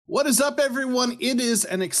What is up, everyone? It is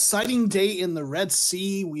an exciting day in the Red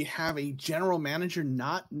Sea. We have a general manager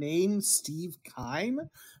not named Steve Keim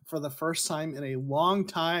for the first time in a long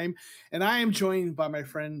time. And I am joined by my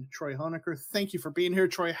friend Troy Honecker. Thank you for being here,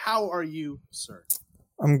 Troy. How are you, sir?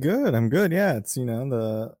 I'm good. Yeah, it's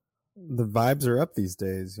the vibes are up these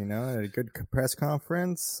days. A good press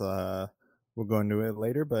conference. We'll go into it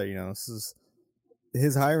later, but this is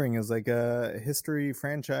his hiring is like a history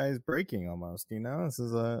franchise breaking almost. This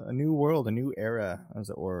is a new world, a new era, as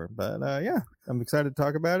it were. But yeah, I'm excited to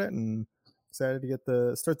talk about it and excited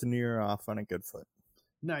to start the new year off on a good foot.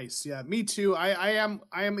 Nice. Yeah, me too. I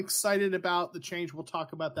am excited about the change. We'll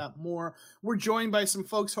talk about that more. We're joined by some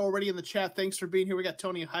folks already in the chat. Thanks for being here. We got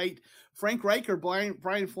Tony Height, Frank Riker,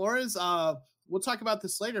 Brian Flores. We'll talk about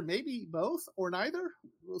this later. Maybe both or neither.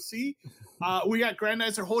 We'll see. We got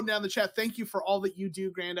Grandizer holding down the chat. Thank you for all that you do,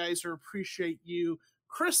 Grandizer. Appreciate you.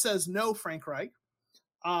 Chris says no, Frank Reich.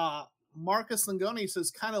 Marcus Langoni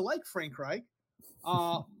says kind of like Frank Reich.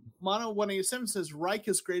 Mono 187 says Reich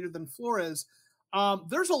is greater than Flores.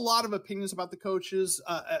 There's a lot of opinions about the coaches,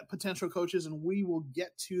 potential coaches, and we will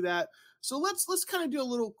get to that. So let's kind of do a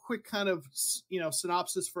little quick kind of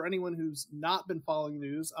synopsis for anyone who's not been following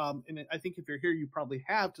news. And I think if you're here, you probably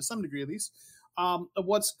have to some degree at least of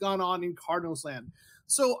what's gone on in Cardinals land.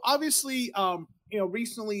 So obviously,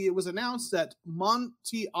 recently it was announced that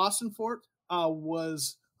Monti Ossenfort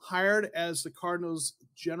was hired as the Cardinals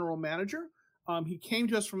general manager. He came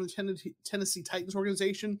to us from the Tennessee Titans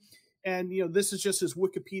organization. And, this is just his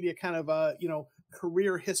Wikipedia kind of,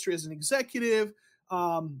 career history as an executive.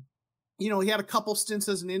 He had a couple stints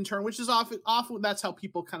as an intern, which is often that's how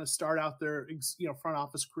people kind of start out their, front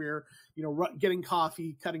office career, getting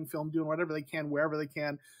coffee, cutting film, doing whatever they can, wherever they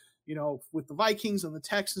can, with the Vikings and the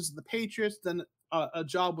Texans and the Patriots, then a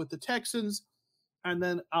job with the Texans. And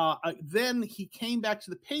then he came back to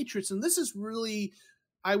the Patriots. And this is really,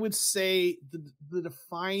 I would say, the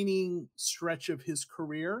defining stretch of his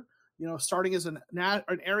career. Starting as an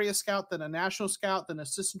area scout, then a national scout, then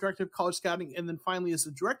assistant director of college scouting, and then finally as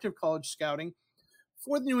the director of college scouting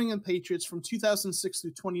for the New England Patriots from 2006 through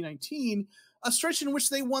 2019, a stretch in which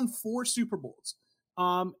they won 4 Super Bowls.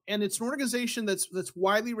 And it's an organization that's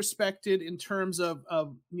widely respected in terms of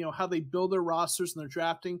how they build their rosters and their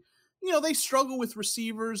drafting. They struggle with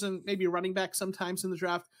receivers and maybe running back sometimes in the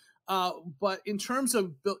draft. But in terms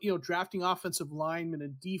of drafting offensive linemen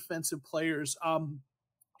and defensive players,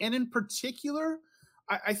 and in particular,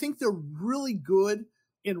 I think they're really good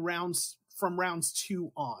in from rounds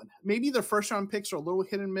 2 on. Maybe their first round picks are a little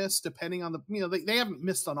hit and miss, depending on they haven't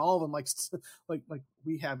missed on all of them like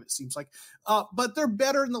we have, it seems like. But they're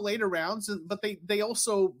better in the later rounds, but they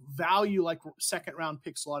also value like second round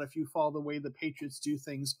picks a lot if you follow the way the Patriots do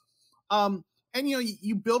things. And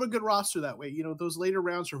you build a good roster that way. Those later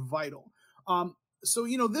rounds are vital. So,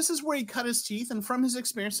 this is where he cut his teeth. And from his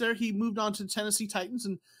experience there, he moved on to the Tennessee Titans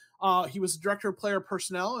and he was director of player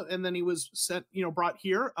personnel. And then he was brought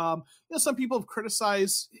here. Some people have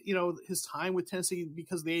criticized, his time with Tennessee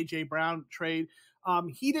because of the A.J. Brown trade.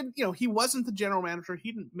 He didn't, he wasn't the general manager.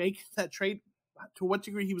 He didn't make that trade. To what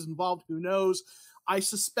degree he was involved, who knows? I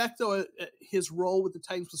suspect, though, his role with the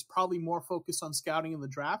Titans was probably more focused on scouting in the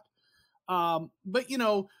draft. But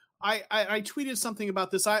I tweeted something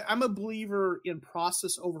about this. I'm a believer in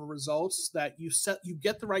process over results, that you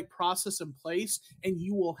get the right process in place and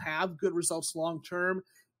you will have good results long term.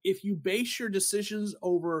 If you base your decisions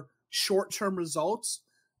over short-term results,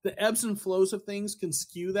 the ebbs and flows of things can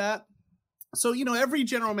skew that. So, every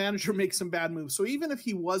general manager makes some bad moves. So even if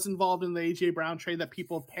he was involved in the A.J. Brown trade that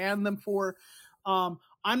people panned them for,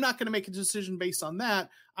 I'm not going to make a decision based on that.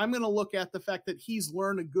 I'm going to look at the fact that he's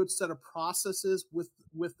learned a good set of processes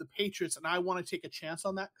with the Patriots, and I want to take a chance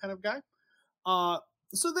on that kind of guy.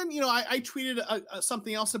 So then, I tweeted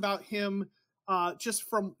something else about him just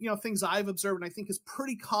from, things I've observed, and I think is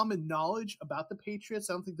pretty common knowledge about the Patriots.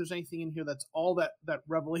 I don't think there's anything in here that's all that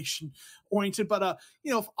revelation oriented. But,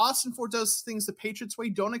 if Ossenfort does things the Patriots way,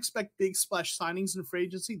 don't expect big splash signings in free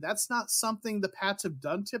agency. That's not something the Pats have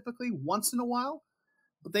done typically, once in a while.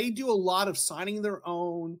 But they do a lot of signing their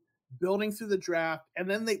own, building through the draft, and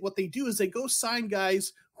then what they do is they go sign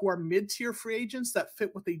guys who are mid-tier free agents that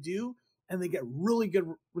fit what they do, and they get really good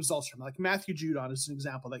results from them. Like Matthew Judon is an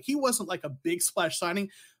example that he wasn't like a big splash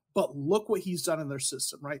signing, but look what he's done in their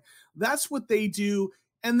system, right? That's what they do.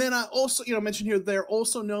 And then I also, mentioned here, they're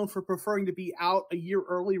also known for preferring to be out a year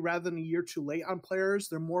early rather than a year too late on players.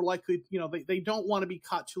 They're more likely, they don't want to be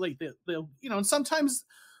caught too late. They'll and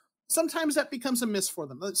sometimes that becomes a miss for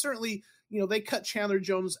them. But certainly, they cut Chandler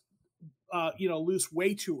Jones, loose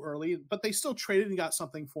way too early, but they still traded and got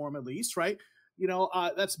something for him at least, right?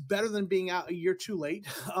 That's better than being out a year too late.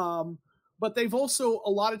 But they've also, a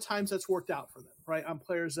lot of times that's worked out for them, right? On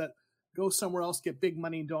players that go somewhere else, get big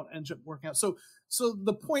money, and don't end up working out. So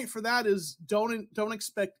the point for that is don't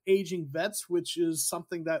expect aging vets, which is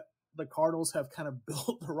something that the Cardinals have kind of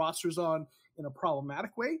built the rosters on in a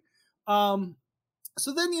problematic way.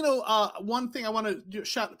 So then, one thing I want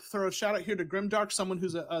to throw a shout out here to Grimdark, someone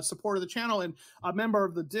who's a supporter of the channel and a member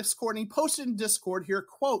of the Discord. And he posted in Discord here a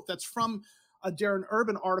quote that's from a Darren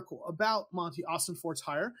Urban article about Monti Ossenfort's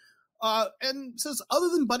hire. And says, other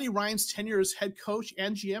than Buddy Ryan's tenure as head coach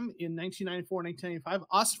and GM in 1994 and 1995,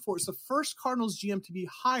 Ossenfort is the first Cardinals GM to be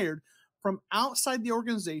hired from outside the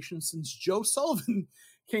organization since Joe Sullivan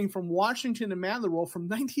came from Washington to man the role from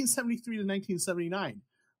 1973 to 1979.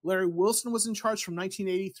 Larry Wilson was in charge from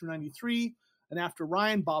 1980 through 93. And after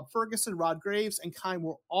Ryan, Bob Ferguson, Rod Graves, and Kime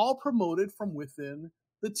were all promoted from within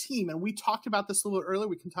the team. And we talked about this a little earlier.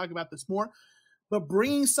 We can talk about this more. But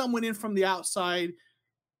bringing someone in from the outside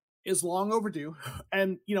is long overdue.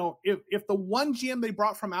 And, if the one GM they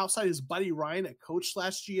brought from outside is Buddy Ryan at coach /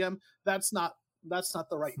 GM, that's not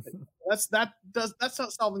the right thing. That's not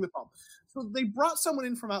solving the problem. So they brought someone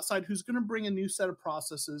in from outside who's going to bring a new set of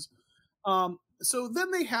processes. So then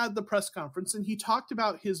they had the press conference, and he talked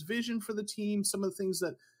about his vision for the team, some of the things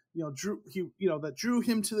that drew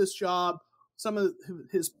him to this job, some of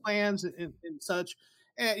his plans and such,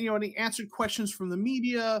 and he answered questions from the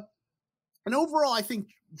media, and overall, I think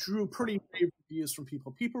drew pretty favorable reviews from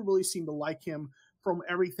people. People really seem to like him from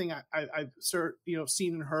everything I've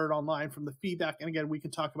seen and heard online from the feedback. And again, we can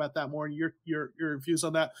talk about that more and your views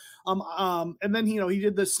on that. And then, he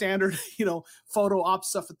did the standard, photo op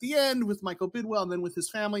stuff at the end with Michael Bidwell and then with his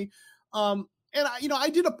family. And I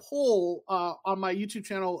did a poll on my YouTube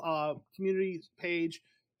channel community page,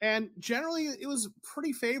 and generally it was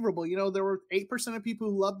pretty favorable. There were 8% of people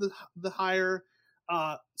who loved the hire.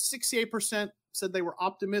 68% said they were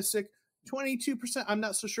optimistic. 22%, I'm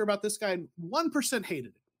not so sure about this guy, and 1%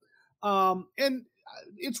 hated it. And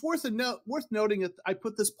it's worth noting that I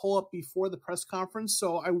put this poll up before the press conference,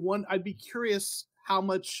 so I'd be curious how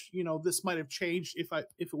much this might have changed if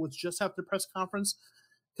it was just after the press conference,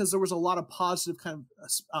 because there was a lot of positive kind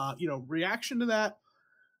of reaction to that.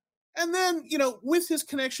 And then with his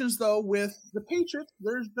connections though with the Patriots,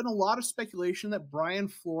 there's been a lot of speculation that Brian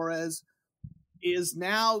Flores is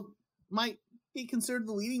now might be considered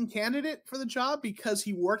the leading candidate for the job because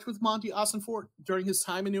he worked with Monti Ossenfort during his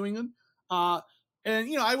time in New England. And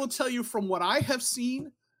I will tell you from what I have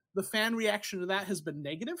seen, the fan reaction to that has been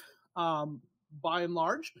negative, by and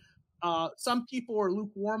large. Some people are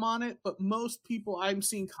lukewarm on it, but most people I'm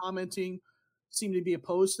seeing commenting seem to be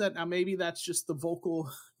opposed to that. Now, maybe that's just the vocal,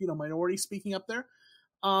 minority speaking up there.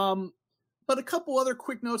 But a couple other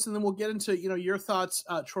quick notes, and then we'll get into, your thoughts,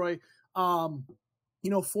 Troy.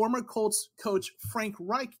 Former Colts coach Frank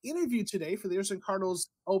Reich interviewed today for the Arizona Cardinals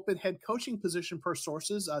open head coaching position per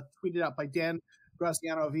sources, tweeted out by Dan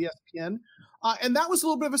Graziano of ESPN. And that was a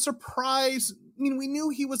little bit of a surprise. I mean, we knew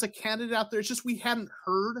he was a candidate out there. It's just we hadn't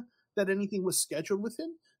heard that anything was scheduled with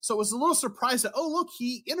him. So it was a little surprised that, oh, look,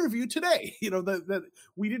 he interviewed today, that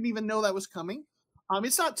we didn't even know that was coming.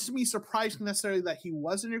 It's not to me surprising necessarily that he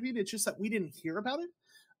was interviewed. It's just that we didn't hear about it.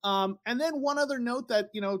 And then one other note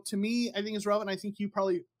that, to me, I think is relevant. I think you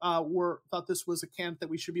probably thought this was a candidate that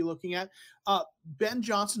we should be looking at. Ben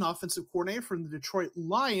Johnson, offensive coordinator from the Detroit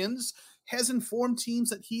Lions, has informed teams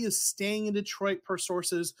that he is staying in Detroit per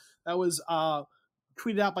sources. That was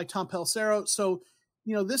tweeted out by Tom Pelissero. So,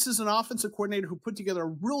 this is an offensive coordinator who put together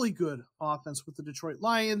a really good offense with the Detroit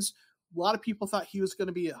Lions. A lot of people thought he was going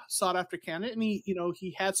to be a sought-after candidate, and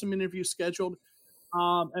he had some interviews scheduled.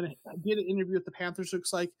 And I did an interview with the Panthers,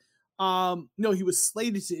 looks like. No, he was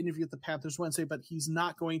slated to interview with the Panthers Wednesday, but he's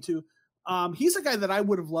not going to. He's a guy that I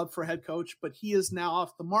would have loved for head coach, but he is now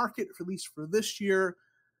off the market, at least for this year.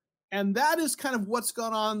 And that is kind of what's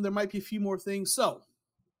gone on. There might be a few more things. So,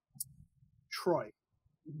 Troy,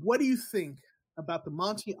 what do you think about the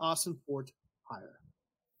Monti Ossenfort hire?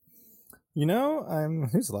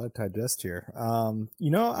 There's a lot of digest here. I'm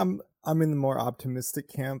in the more optimistic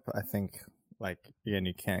camp. I think, again,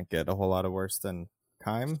 you can't get a whole lot of worse than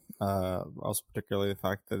Kime. Also, particularly the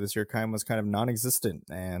fact that this year Kime was kind of non-existent,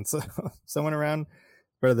 and so someone around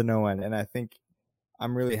better than no one. And I think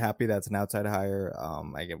I'm really happy that's an outside hire.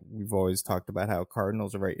 We've always talked about how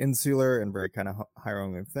Cardinals are very insular and very kind of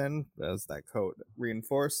hiring within, as that quote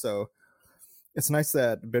reinforced. So it's nice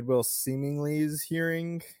that Bidwell seemingly is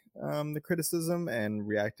hearing the criticism and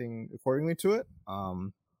reacting accordingly to it.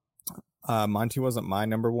 Monti wasn't my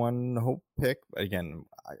number one hope pick, but again,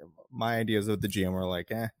 my ideas of the GM were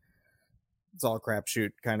it's all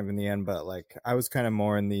crapshoot kind of in the end. But like I was kind of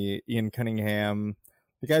more in the Ian Cunningham,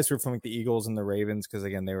 the guys who were from like the Eagles and the Ravens, because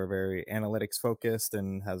again they were very analytics focused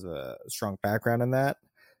and has a strong background in that.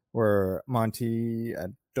 Where Monti, I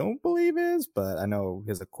don't believe is, but I know he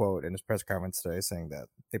has a quote in his press conference today saying that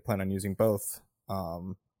they plan on using both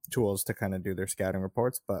tools to kind of do their scouting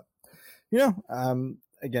reports. But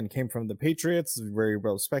again, came from the Patriots, very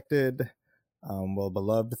well respected, well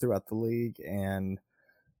beloved throughout the league, and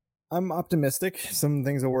I'm optimistic. Some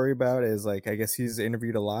things I worry about is like I guess he's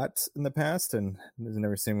interviewed a lot in the past and has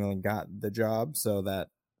never seemingly got the job, so that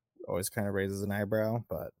always kind of raises an eyebrow.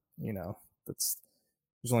 But that's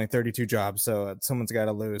there's only 32 jobs, so someone's got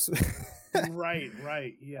to lose. Right,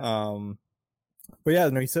 yeah. But yeah,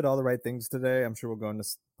 no, he said all the right things today. I'm sure we'll go into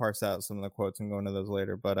parse out some of the quotes and go into those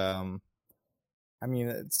later. But I mean,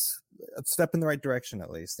 it's a step in the right direction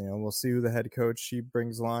at least. We'll see who the head coach he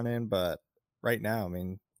brings on in, but right now, I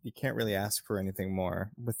mean, you can't really ask for anything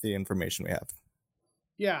more with the information we have.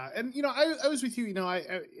 Yeah, and I was with you. I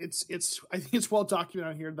think it's well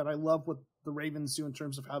documented here that I love what the Ravens do in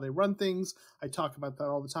terms of how they run things. I talk about that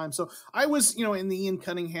all the time. So I was in the Ian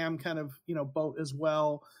Cunningham kind of boat as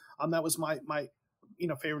well. That was my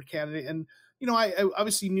favorite candidate, and I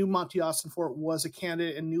obviously knew Monti Ossenfort was a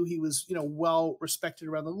candidate and knew he was well respected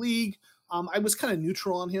around the league. I was kind of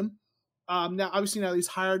neutral on him. Now obviously now he's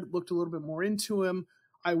hired, looked a little bit more into him.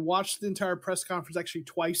 I watched the entire press conference actually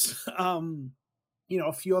twice.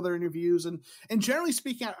 A few other interviews, and generally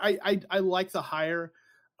speaking, I like the hire.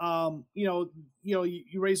 You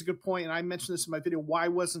raise a good point, and I mentioned this in my video. Why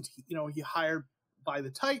wasn't he hired by the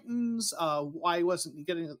Titans? Why wasn't he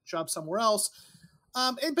getting a job somewhere else?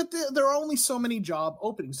 But there are only so many job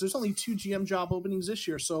openings. There's only 2 GM job openings this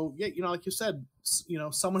year, so yeah, like you said,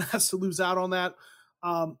 someone has to lose out on that.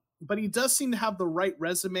 But he does seem to have the right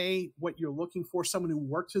resume, what you're looking for, someone who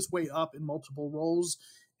worked his way up in multiple roles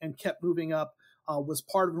and kept moving up, was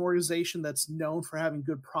part of an organization that's known for having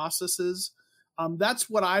good processes. That's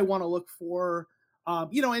what I want to look for.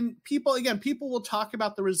 And people will talk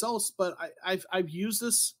about the results, but I've used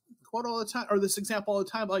this quote all the time, or this example all the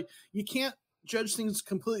time. Like, you can't judge things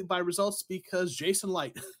completely by results because Jason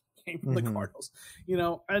Light came from the Cardinals,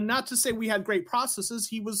 and not to say we had great processes.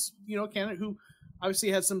 He was, a candidate who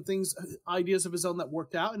obviously had some things, ideas of his own that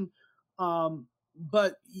worked out. And,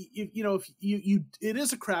 but if it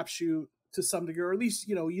is a crapshoot to some degree, or at least,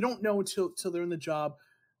 you don't know until they're in the job.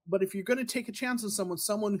 But if you're going to take a chance on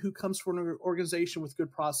someone who comes from an organization with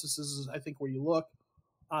good processes is, I think, where you look.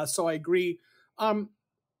 So I agree. I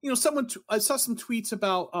saw some tweets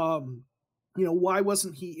about, why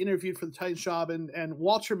wasn't he interviewed for the Titans job? And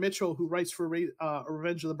Walter Mitchell, who writes for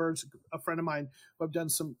Revenge of the Birds, a friend of mine who I've done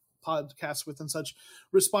some podcasts with and such,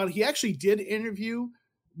 responded. He actually did interview,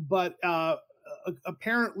 but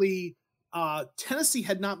apparently Tennessee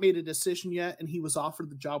had not made a decision yet, and he was offered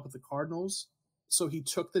the job with the Cardinals, so he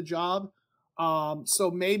took the job.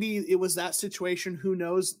 So maybe it was that situation. Who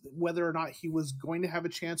knows whether or not he was going to have a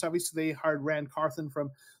chance. Obviously, they hired Rand Carthen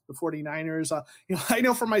from the 49ers. I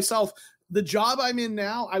know for myself, the job I'm in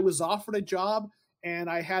now, I was offered a job, and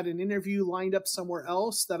I had an interview lined up somewhere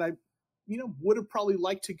else that I would have probably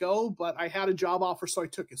liked to go, but I had a job offer, so I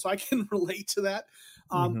took it. So I can relate to that.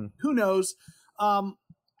 Who knows?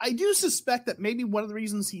 I do suspect that maybe one of the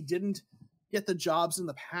reasons he didn't get the jobs in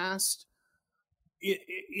the past it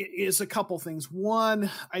is a couple things. One,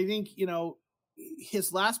 I think,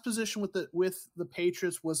 his last position with the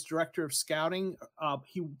Patriots was director of scouting.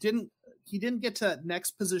 He didn't get to that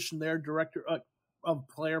next position there, director of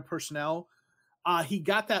player personnel. He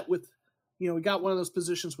got that with, he got one of those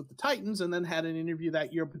positions with the Titans, and then had an interview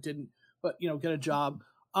that year, but didn't, get a job.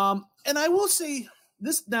 And I will say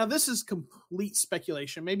this, now this is complete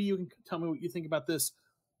speculation. Maybe you can tell me what you think about this.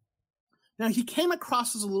 Now, he came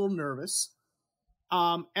across as a little nervous.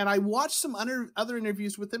 And I watched some other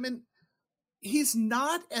interviews with him, and he's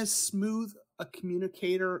not as smooth a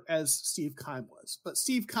communicator as Steve Keim was. But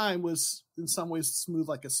Steve Keim was in some ways smooth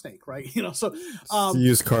like a snake, right? So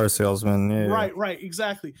used car salesman. Yeah. Right,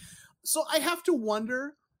 exactly. So I have to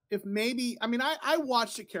wonder if maybe, I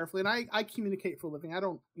watched it carefully, and I communicate for a living. I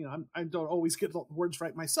don't, I don't always get the words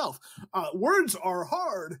right myself. Words are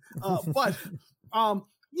hard, but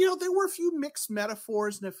there were a few mixed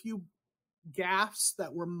metaphors and a few gaffes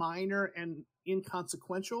that were minor and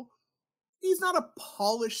inconsequential. He's not a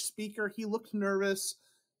polished speaker. He looked nervous.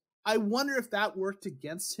 I wonder if that worked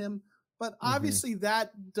against him, but obviously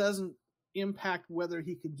that doesn't impact whether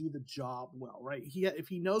he can do the job well, right? If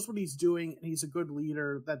he knows what he's doing and he's a good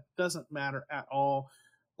leader, that doesn't matter at all.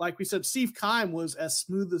 Like we said, Steve Keim was as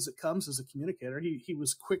smooth as it comes as a communicator. He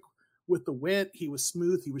was quick with the wit. He was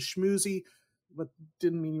smooth. He was schmoozy. but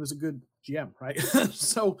didn't mean he was a good GM, right?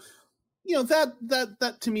 So,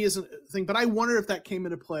 that to me isn't a thing, but I wonder if that came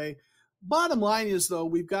into play. Bottom line is, though,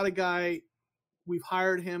 we've got a guy, we've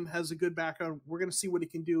hired him, has a good background. We're going to see what he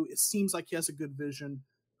can do. It seems like he has a good vision.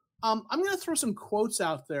 I'm going to throw some quotes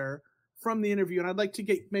out there from the interview, and I'd like to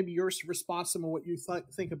get maybe your response to them and what you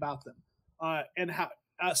think about them. And how.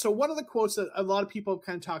 So one of the quotes that a lot of people have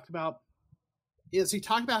kind of talked about is he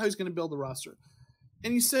talked about how he's going to build the roster.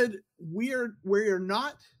 And he said, we are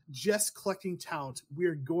not just collecting talent. We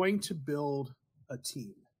are going to build a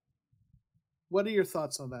team. What are your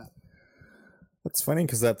thoughts on that? That's funny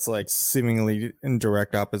because that's like seemingly in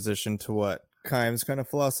direct opposition to what Keim's kind of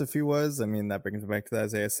philosophy was. I mean, that brings me back to the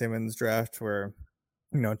Isaiah Simmons draft where,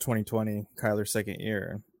 2020, Kyler's second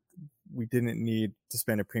year, we didn't need to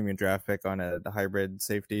spend a premium draft pick on a hybrid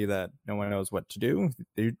safety that no one knows what to do.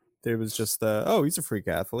 There was just, he's a freak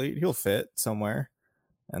athlete. He'll fit somewhere.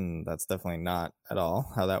 And that's definitely not at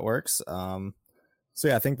all how that works. So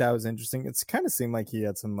yeah, I think that was interesting. It's kind of seemed like he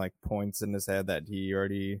had some like points in his head that he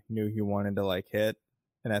already knew he wanted to like hit,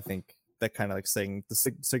 and I think that kind of like saying to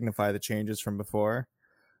signify the changes from before.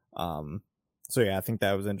 So yeah, I think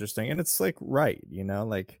that was interesting, and it's like right,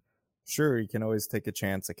 like sure you can always take a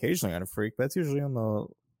chance occasionally on a freak, but it's usually on the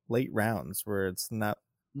late rounds where it's not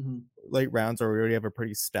late rounds, or we already have a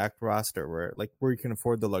pretty stacked roster where you can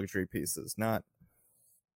afford the luxury pieces, not.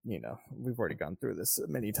 We've already gone through this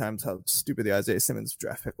many times how stupid the Isaiah Simmons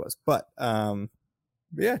draft pick was. But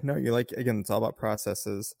yeah, no, again, it's all about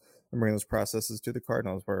processes and bringing those processes to the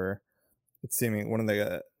Cardinals, where it's seeming one of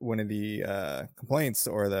the complaints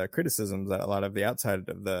or the criticisms that a lot of the outside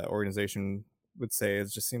of the organization would say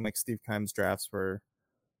is just seemed like Steve Keim's drafts were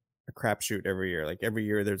a crapshoot every year. Like every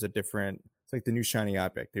year there's a different. It's like the new shiny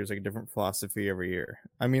object. There's like a different philosophy every year.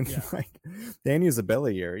 I mean, like Danny Isabella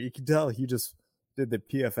year, you could tell he just did the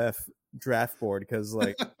PFF draft board because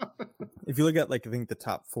like if you look at like I think the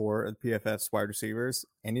top 4 of PFF's wide receivers,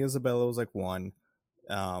 Andy Isabella was like 1,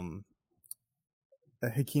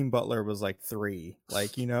 Hakeem Butler was like 3,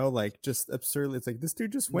 like just absurdly. It's like this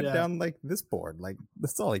dude just went down like this board, like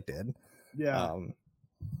that's all he did.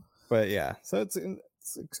 But yeah, so it's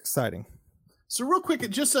exciting. So real quick,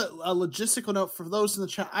 just a logistical note for those in the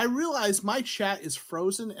chat. I realize my chat is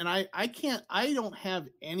frozen, and I don't have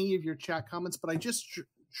any of your chat comments, but I just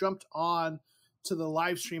jumped on to the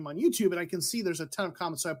live stream on YouTube, and I can see there's a ton of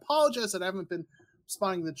comments. So I apologize that I haven't been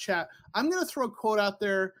responding to the chat. I'm going to throw a quote out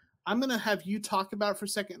there. I'm going to have you talk about it for a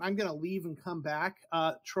second. I'm going to leave and come back,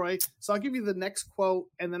 Troy. So I'll give you the next quote,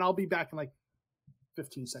 and then I'll be back in like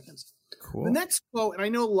 15 seconds. Cool. The next quote, and I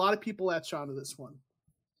know a lot of people latch onto this one.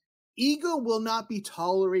 Ego will not be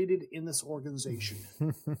tolerated in this organization.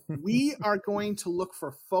 We are going to look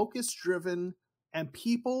for focus-driven and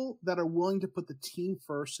people that are willing to put the team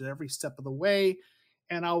first at every step of the way.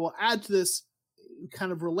 And I will add to this,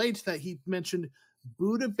 kind of relate to that, he mentioned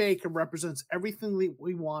Buda Baker represents everything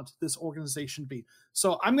we want this organization to be.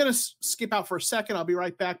 So I'm going to skip out for a second. I'll be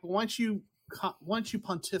right back. But once you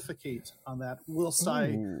pontificate on that, we'll try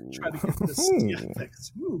to get this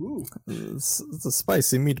fixed. It's a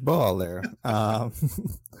spicy meatball there.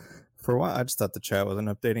 For a while, I just thought the chat wasn't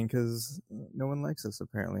updating because no one likes us,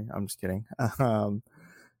 apparently. I'm just kidding.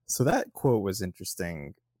 So that quote was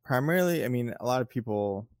interesting. Primarily, I mean, a lot of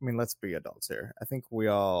people, let's be adults here. I think we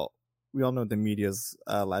all know the media's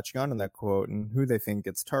latching on to that quote and who they think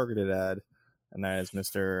it's targeted at, and that is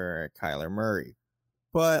Mr. Kyler Murray.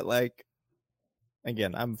 But,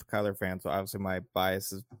 again, I'm a Kyler fan, so obviously my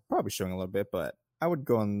bias is probably showing a little bit, but I would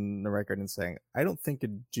go on the record and saying I don't think a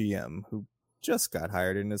GM who just got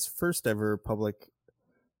hired in his first ever public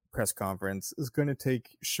press conference is going to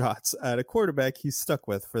take shots at a quarterback he's stuck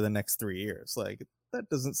with for the next 3 years. That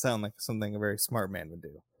doesn't sound like something a very smart man would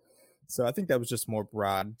do. So I think that was just more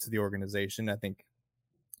broad to the organization. I think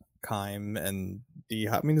Keim and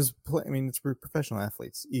it's professional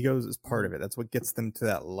athletes. Egos is part of it. That's what gets them to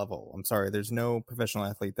that level. I'm sorry, there's no professional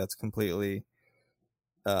athlete that's completely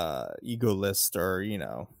egoless or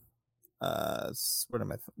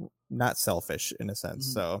not selfish in a sense.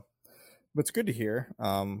 Mm-hmm. So, but it's good to hear.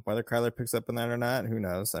 Whether Kyler picks up on that or not, who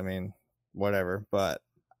knows? Whatever. But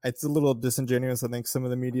it's a little disingenuous. I think some of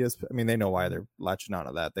the media's. They know why they're latching on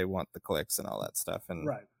to that. They want the clicks and all that stuff. And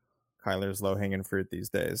right. Kyler's low-hanging fruit these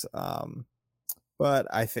days. But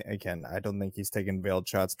I think, again, I don't think he's taking veiled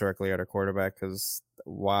shots directly at a quarterback because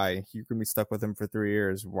why? You can be stuck with him for 3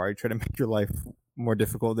 years. Why are you trying to make your life more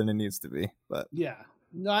difficult than it needs to be? But yeah,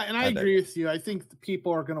 no, and I agree with you. I think the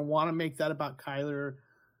people are going to want to make that about Kyler.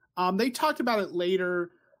 They talked about it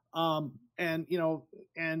later, and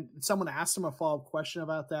someone asked him a follow-up question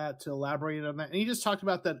about that to elaborate on that, and he just talked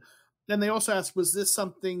about that they also asked, was this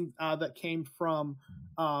something that came from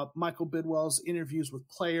Michael Bidwell's interviews with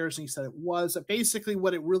players? And he said it was. Basically,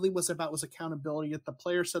 what it really was about was accountability. If the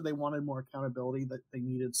players said they wanted more accountability that they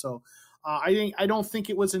needed. So I don't think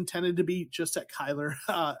it was intended to be just at Kyler.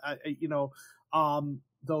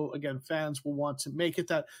 Though, again, fans will want to make it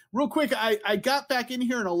that. Real quick, I got back in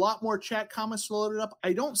here and a lot more chat comments loaded up.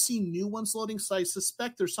 I don't see new ones loading, so I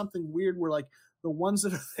suspect there's something weird where, like, the ones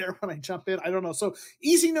that are there when I jump in, I don't know. So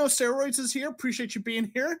Easy No Steroids is here. Appreciate you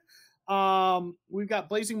being here. We've got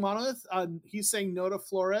Blazing Monolith. He's saying no to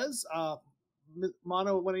Flores.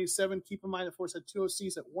 Mono 187, keep in mind that Force had 2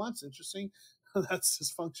 OCs at once. Interesting. That's his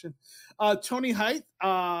function. Tony Height,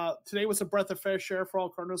 today was a breath of fresh air for all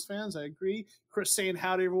Cardinals fans. I agree. Chris saying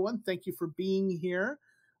howdy, everyone. Thank you for being here.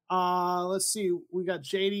 Let's see. We got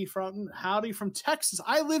JD from howdy from Texas.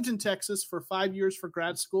 I lived in Texas for 5 years for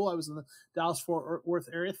grad school. I was in the Dallas-Fort Worth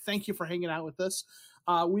area. Thank you for hanging out with us.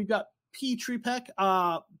 We've got P. Trepek.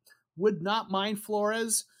 Would not mind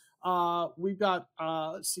Flores. We've got,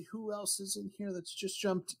 let's see, who else is in here that's just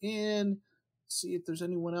jumped in. See if there's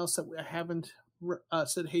anyone else that I haven't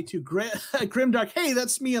said hey to. Grimdark, hey,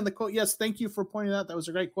 that's me on the quote. Yes, thank you for pointing out. That was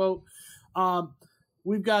a great quote.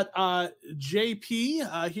 We've got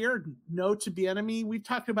JP here, no to Bieniemy. We've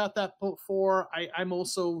talked about that before. I'm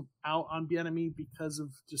also out on Bieniemy because of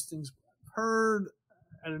just things I've heard.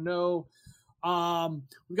 I don't know.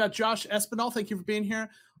 We've got Josh Espinal. Thank you for being here.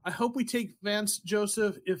 I hope we take Vance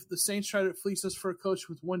Joseph if the Saints try to fleece us for a coach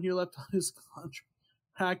with 1 year left on his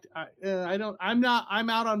contract. I'm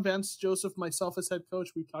out on Vance Joseph myself as head coach.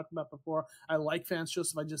 We've talked about before. I like Vance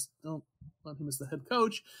Joseph. I just don't want him as the head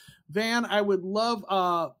coach. Van, I would love,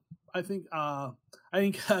 I think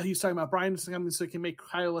he's talking about Brian coming so he can make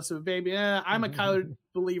Kyler less of a baby. I'm a Kyler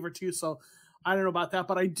believer too. So I don't know about that,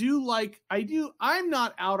 but I'm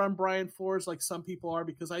not out on Brian Flores like some people are,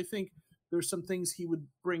 because I think there's some things he would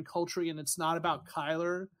bring culturally, and it's not about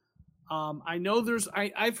Kyler. I know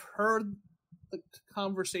I've heard the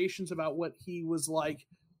conversations about what he was like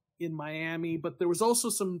in Miami, but there was also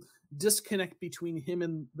some disconnect between him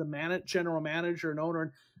and the general manager and owner.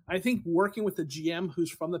 And I think working with the GM who's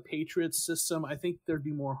from the Patriots system, I think there'd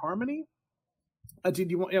be more harmony.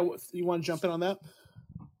 You want to jump in on that?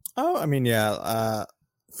 Oh, I mean, yeah.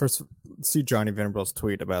 First, see Johnny Venables'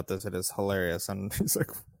 tweet about this. It is hilarious. And he's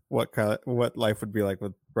like, what life would be like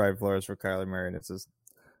with Brian Flores for Kyler Murray, and it's just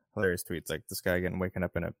hilarious tweets like this guy waking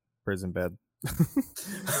up in a prison bed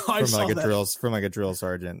from like a drill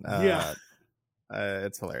sergeant.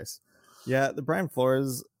 It's hilarious. Yeah, the Brian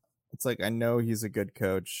Flores, it's like, I know he's a good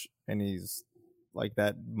coach, and he's like,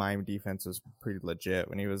 that Miami defense was pretty legit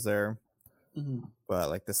when he was there. Mm-hmm. But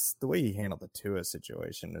like the way he handled the Tua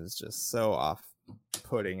situation is just so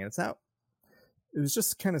off-putting, and it was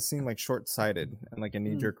just kind of seemed like short-sighted and like a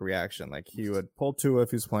knee-jerk reaction. Like, he would pull Tua if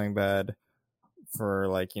he was playing bad for,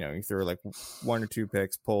 like, he threw like 1 or 2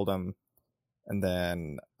 picks, pulled him, and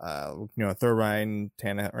then throw Ryan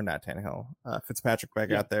Tannehill, or not Tannehill, Fitzpatrick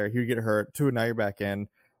back out there. He would get hurt. Tua, now you're back in.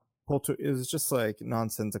 Pull Tua. It was just like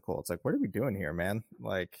nonsensical. It's like, what are we doing here, man?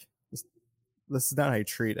 Like, this is not how you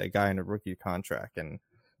treat a guy in a rookie contract. And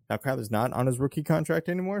now Kyler's not on his rookie contract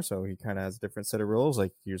anymore, so he kind of has a different set of rules.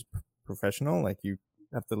 Like, he's professional, like, you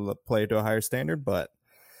have to play to a higher standard. But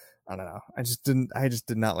I don't know. I just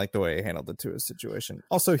did not like the way he handled it to his situation.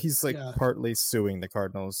 Also, he's like partly suing the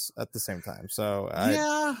Cardinals at the same time, so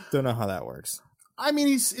I don't know how that works. I mean,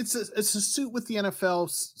 it's a suit with the NFL.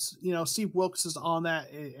 Steve Wilkes is on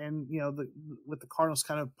that, and with the Cardinals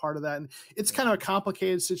kind of part of that, and it's kind of a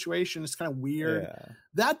complicated situation. It's kind of weird. Yeah.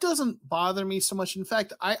 That doesn't bother me so much. In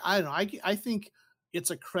fact, I don't know. I think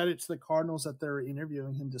it's a credit to the Cardinals that they're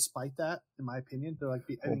interviewing him despite that. In my opinion, they're like,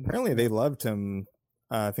 apparently they loved him.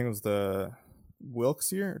 I think it was the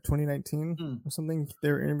Wilkes year, 2019 or something.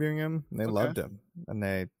 They were interviewing him, and they loved him, and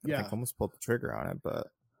they I think almost pulled the trigger on it, but.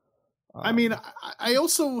 I mean, I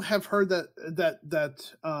also have heard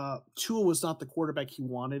that Tua was not the quarterback he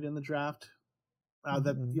wanted in the draft.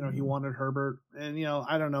 That he wanted Herbert, and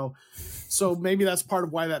I don't know. So maybe that's part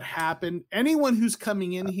of why that happened. Anyone who's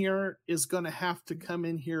coming in here is going to have to come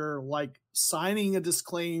in here like signing a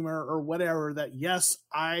disclaimer or whatever that yes,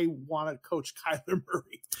 I want to coach Kyler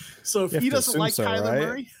Murray. So if he doesn't like Kyler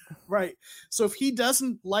Murray, right? So if he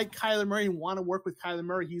doesn't like Kyler Murray and want to work with Kyler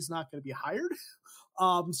Murray, he's not going to be hired.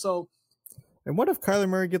 And what if Kyler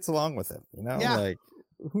Murray gets along with it? Like,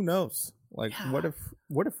 who knows? Like, what if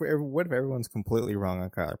everyone's completely wrong on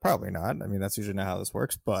Kyler? Probably not. I mean, that's usually not how this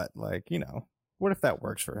works. But like, what if that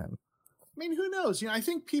works for him? I mean, who knows? I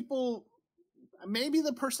think people, maybe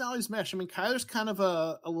the personalities mesh. I mean, Kyler's kind of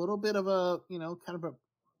a little bit of a kind of a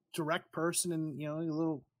direct person, and a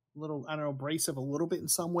little little, I don't know, abrasive a little bit in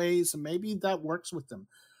some ways, and maybe that works with them.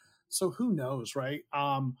 So who knows, right?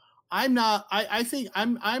 I'm not. I think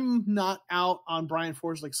I'm not out on Brian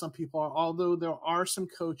Flores like some people are. Although there are some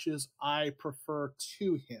coaches I prefer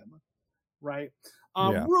to him, right?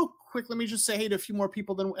 Yeah. Real quick, let me just say hey to a few more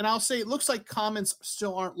people. Then, and I'll say it looks like comments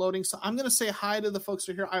still aren't loading, so I'm going to say hi to the folks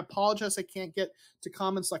who are here. I apologize I can't get to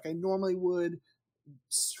comments like I normally would.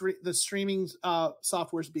 The streaming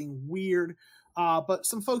software is being weird. But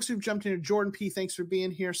some folks who've jumped in, Jordan P, thanks for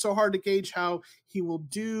being here. So hard to gauge how he will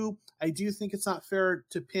do. I do think it's not fair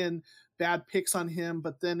to pin bad picks on him,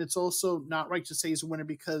 but then it's also not right to say he's a winner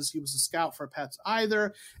because he was a scout for Pats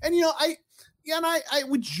either. And I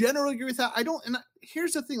would generally agree with that. I don't. And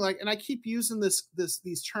here's the thing, like, and I keep using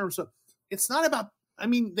these terms, but it's not about. I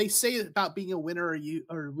mean, they say about being a winner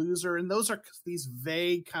or loser, and those are these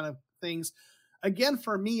vague kind of things. Again,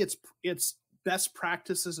 for me, it's best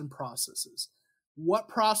practices and processes. What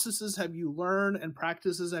processes have you learned and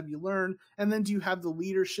practices have you learned? And then do you have the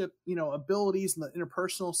leadership, abilities and the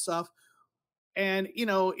interpersonal stuff? And,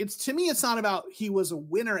 it's, to me, it's not about he was a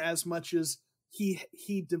winner as much as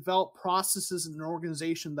he developed processes in an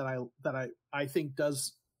organization that I think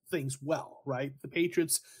does things well, right? The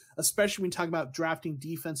Patriots, especially when you talk about drafting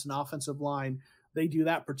defense and offensive line, they do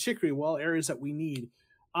that particularly well, areas that we need.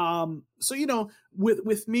 So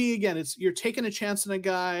with me, again, it's you're taking a chance on a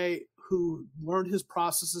guy who learned his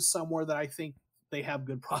processes somewhere that I think they have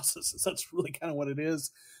good processes. That's really kind of what it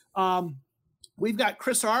is. We've got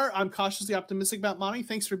Chris R. I'm cautiously optimistic about Monty.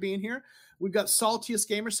 Thanks for being here. We've got Saltiest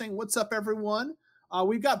Gamer saying, what's up, everyone?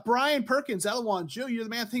 We've got Brian Perkins, Elawan. Joe, you're the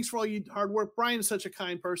man. Thanks for all your hard work. Brian is such a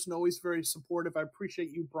kind person, always very supportive. I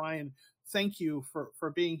appreciate you, Brian. Thank you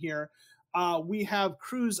for being here. We have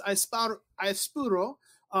Cruz Aispuro,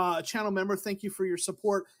 channel member. Thank you for your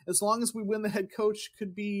support. As long as we win, the head coach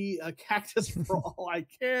could be a cactus for all I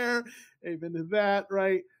care. Amen to that,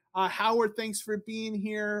 right? Howard, thanks for being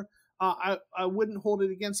here. I wouldn't hold it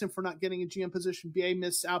against him for not getting a GM position. BA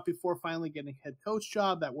missed out before finally getting a head coach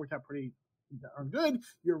job. That worked out pretty darn good.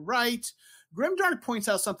 You're right. Grimdark points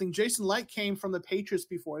out something. Jason Light came from the Patriots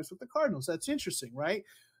before he was with the Cardinals. That's interesting, right?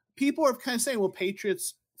 People are kind of saying, well,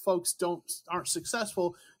 Patriots folks aren't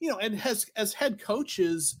successful, and as head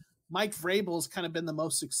coaches, Mike Vrabel's kind of been the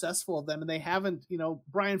most successful of them, and they haven't,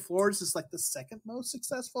 Brian Flores is like the second most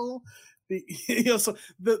successful. So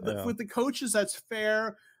with the coaches, that's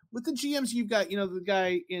fair. With the GMs, you've got, the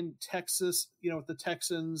guy in Texas, with the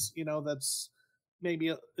Texans, that's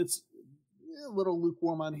maybe it's a little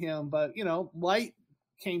lukewarm on him, but Light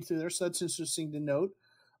came through there, so that's interesting to note.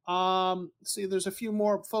 See, there's a few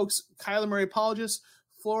more folks. Kyler Murray apologist.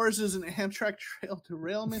 Flores is an Amtrak trail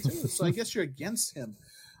derailment, so I guess you're against him.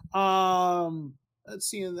 Let's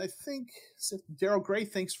see, and I think Daryl Gray,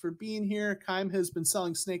 thanks for being here. Kime has been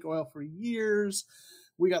selling snake oil for years.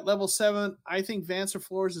 We got level 7. I think Vance or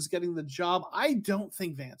Flores is getting the job. I don't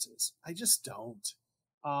think Vance is. I just don't.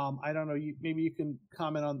 I don't know. Maybe you can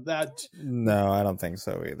comment on that. No, I don't think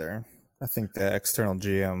so either. I think the external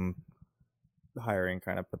GM hiring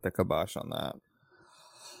kind of put the kibosh on that.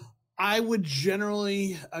 I would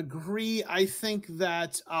generally agree. I think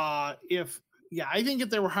that if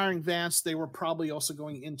they were hiring Vance, they were probably also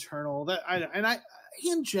going internal.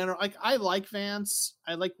 In general, like I like Vance.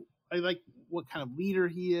 I like what kind of leader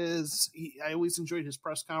he is. I always enjoyed his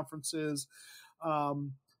press conferences.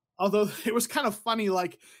 Although it was kind of funny,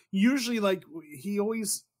 like usually, like he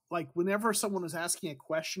always, like whenever someone was asking a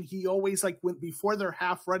question, he always like went before they're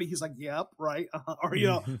half ready. He's like, "Yep, right," or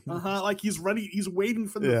like he's ready. He's waiting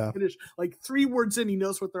for them to finish. Like 3 words in, he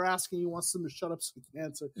knows what they're asking. He wants them to shut up so he can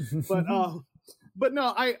answer. But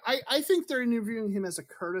no, I think they're interviewing him as a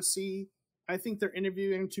courtesy. I think they're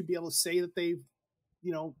interviewing him to be able to say that they've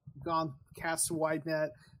gone cast a wide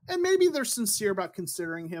net, and maybe they're sincere about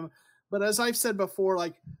considering him. But as I've said before,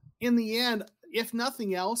 like in the end, if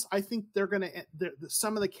nothing else, I think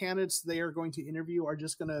some of the candidates they are going to interview are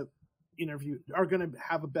just going to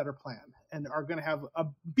have a better plan and are going to have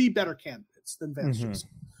be better candidates than Vance Joseph.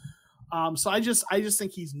 So I just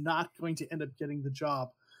think he's not going to end up getting the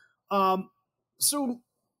job.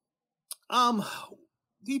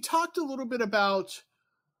 He talked a little bit about,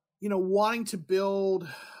 wanting to build,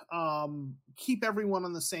 keep everyone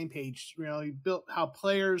on the same page. He built how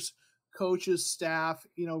players, coaches, staff,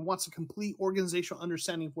 wants a complete organizational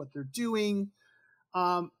understanding of what they're doing,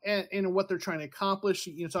 and what they're trying to accomplish.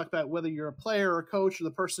 Talk about whether you're a player or a coach or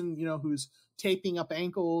the person, who's taping up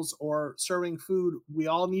ankles or serving food. We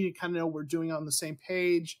all need to kind of know what we're doing on the same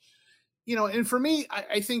page. And for me,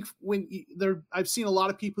 I think I've seen a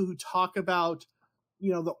lot of people who talk about,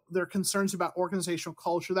 their concerns about organizational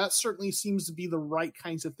culture. That certainly seems to be the right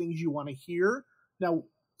kinds of things you want to hear. Now,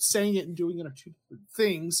 saying it and doing it are two different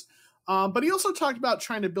things. But he also talked about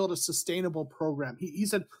trying to build a sustainable program. He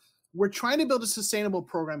said, we're trying to build a sustainable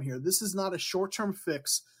program here. This is not a short-term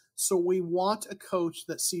fix. So we want a coach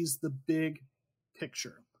that sees the big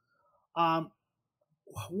picture.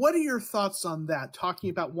 What are your thoughts on that? Talking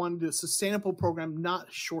about wanting to do a sustainable program, not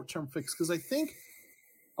a short-term fix. Because I think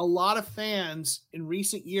a lot of fans in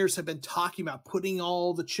recent years have been talking about putting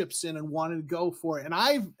all the chips in and wanting to go for it. And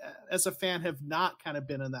I, as a fan, have not kind of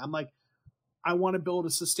been in that. I'm like, I want to build a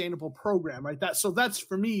sustainable program, right? So that's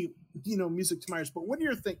for me, music to my ears. But what are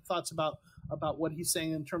your thoughts about what he's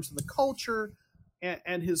saying in terms of the culture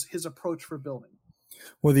and his approach for building?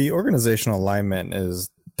 Well, the organizational alignment is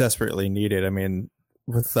desperately needed. I mean,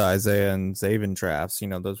 with the Isaiah and Zaven drafts,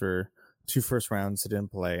 those were 2 first rounds that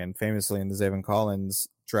didn't play, and famously in the Zaven Collins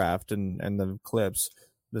draft and the clips,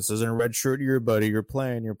 this isn't a red shirt year, buddy. You're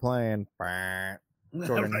playing. Jordan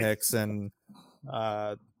Right. Hicks and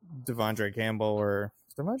Devondre Campbell, or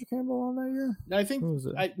Devondre Campbell on that year? I think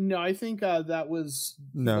I think that was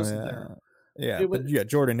wasn't there. Yeah,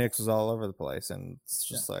 Jordan Hicks was all over the place, and it's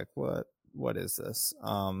just like, what is this?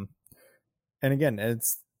 And again,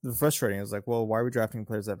 it's frustrating. It's like, well, why are we drafting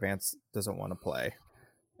players that Vance doesn't want to play?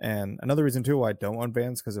 And another reason too why I don't want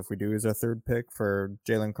Vance, because if we do use our 3rd pick for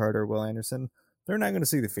Jalen Carter, Will Anderson, they're not going to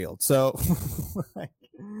see the field. So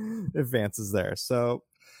if Vance is there, so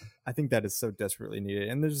I think that is so desperately needed.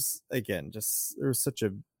 And there's there was such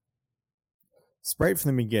a sprite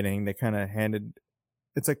from the beginning. They kind of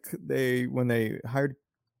it's like when they hired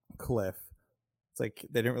Cliff, it's like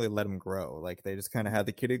they didn't really let him grow. Like they just kind of had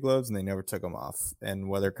the kitty gloves and they never took them off. And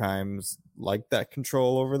whether Kimes liked that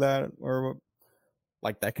control over that, or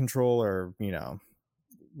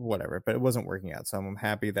whatever, but it wasn't working out. So I'm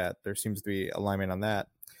happy that there seems to be alignment on that.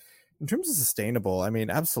 In terms of sustainable, I mean,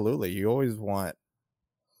 absolutely. You always want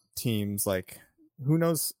teams, like, who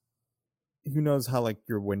knows how like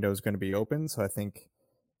your window is going to be open. So I think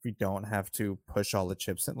if we don't have to push all the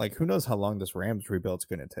chips in, like, who knows how long this Rams rebuild's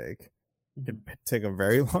going to take. It could take a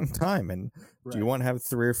very long time. And do you want to have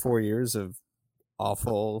 3 or 4 years of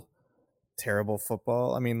awful, terrible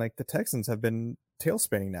football? I mean, like, the Texans have been tail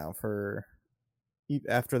spinning now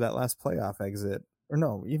after that last playoff exit, or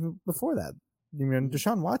no, even before that. I mean,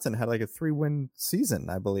 Deshaun Watson had like a 3-win season,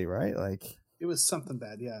 I believe, right? Like, it was something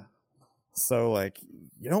bad, yeah. So, like,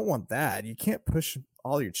 you don't want that. You can't push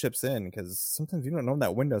all your chips in, because sometimes you don't know when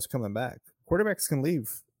that window's coming back. Quarterbacks can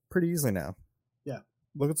leave pretty easily now. Yeah.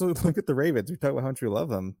 Look at the Ravens. We talk about how much we love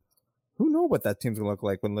them. Who knows what that team's gonna look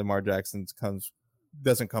like when Lamar Jackson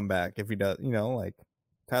doesn't come back? If he does, like,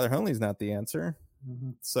 Tyler Huntley's not the answer.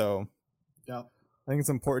 Mm-hmm. So, yeah, I think it's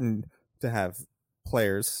important to have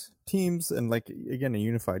players, teams, and, like, again, a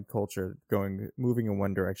unified culture moving in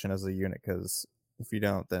one direction as a unit. Because if you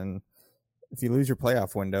don't, then if you lose your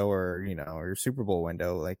playoff window or your Super Bowl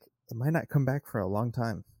window, like, it might not come back for a long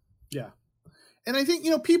time. Yeah. And I think,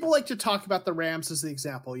 people like to talk about the Rams as the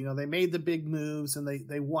example. They made the big moves and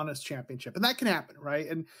they won a championship, and that can happen, right?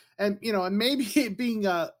 And maybe it being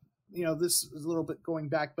this is a little bit going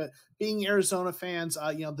back, but being Arizona fans,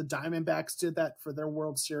 the Diamondbacks did that for their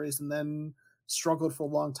World Series and then struggled for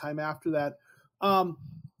a long time after that.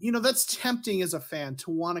 That's tempting as a fan to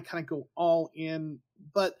want to kind of go all in,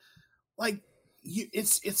 but like,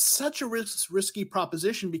 it's such a risky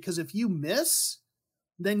proposition, because if you miss,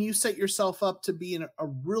 then you set yourself up to be in a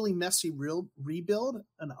really messy rebuild,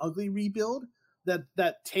 an ugly rebuild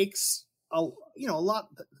that takes a lot.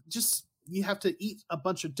 Just, you have to eat a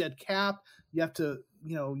bunch of dead cap. You have to,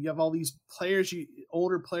 you have all these players,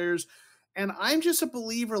 older players. And I'm just a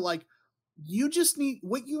believer, like,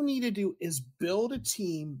 what you need to do is build a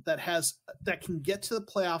team that can get to the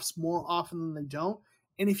playoffs more often than they don't.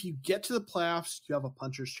 And if you get to the playoffs, you have a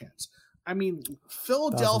puncher's chance. I mean,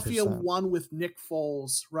 Philadelphia 1,000%. won with Nick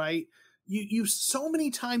Foles, right? You so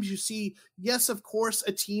many times you see, yes, of course,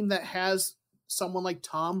 a team that has someone like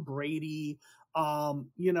Tom Brady, and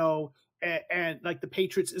like the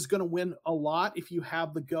Patriots is going to win a lot if you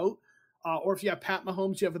have the GOAT, or if you have Pat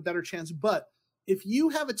Mahomes, you have a better chance. But if you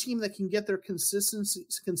have a team that can get there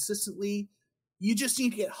consistently, you just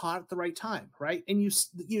need to get hot at the right time, right? And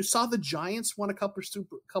you saw the Giants won a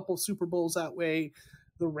couple Super Bowls that way.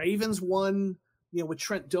 The Ravens won, with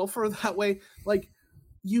Trent Dilfer that way. Like,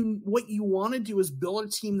 what you want to do is build a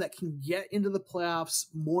team that can get into the playoffs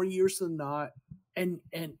more years than not, and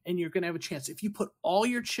you're going to have a chance. If you put all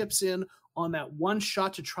your chips in on that one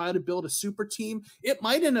shot to try to build a super team, it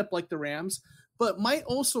might end up like the Rams, but might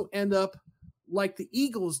also end up like the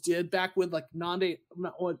Eagles did back with like Nami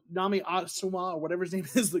Osawa or whatever his name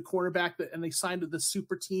is, the cornerback and they signed the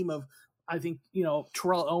super team of, I think,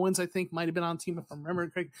 Terrell Owens, I think might have been on the team if I'm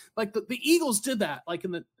remembering correctly. Like the Eagles did that like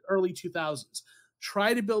in the early 2000s,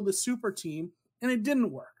 try to build a super team and it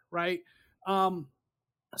didn't work. Right.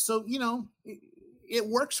 So, it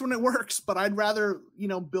works when it works, but I'd rather,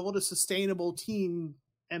 build a sustainable team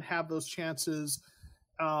and have those chances,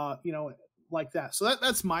 like that. So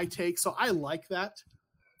that's my take. So I like that.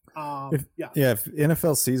 If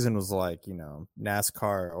NFL season was like,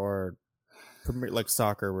 NASCAR or like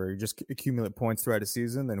soccer, where you just accumulate points throughout a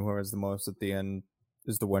season, then whoever has the most at the end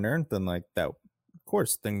is the winner, then like that, of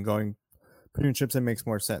course, then putting chips in makes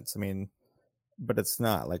more sense. I mean, but it's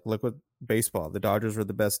not. Like, look what baseball, the Dodgers were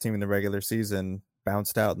the best team in the regular season,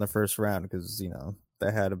 bounced out in the first round because,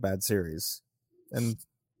 they had a bad series. And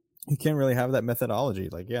you can't really have that methodology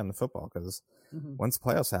in the football, because once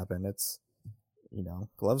playoffs happen, it's,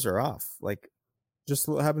 gloves are off. Like, just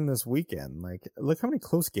what happened this weekend. Like, look how many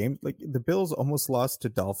close games. Like, the Bills almost lost to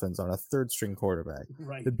Dolphins on a third string quarterback.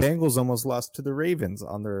 Right. The Bengals almost lost to the Ravens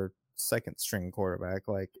on their second string quarterback.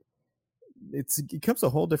 Like, it becomes a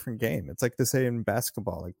whole different game. It's like they say in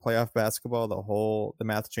basketball, like playoff basketball, the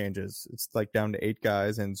math changes. It's like down to 8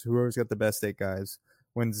 guys, and whoever's got the best 8 guys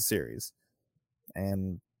wins the series.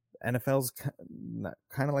 And NFL's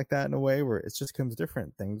kind of like that in a way, where it just comes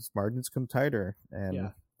different. Margins come tighter,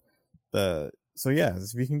 and if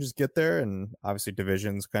you can just get there, and obviously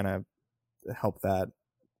divisions kind of help that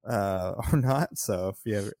or not. So if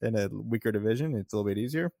you're in a weaker division, it's a little bit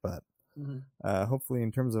easier. But hopefully,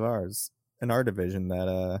 in terms of our division,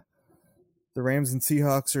 that the Rams and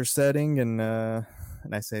Seahawks are setting, and I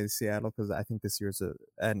say Seattle because I think this year's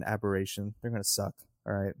an aberration. They're going to suck.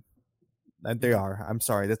 All right. They are. I'm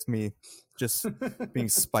sorry. That's me just being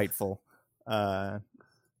spiteful. So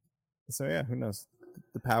yeah, who knows?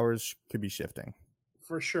 The powers could be shifting.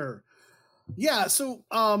 For sure. Yeah. So,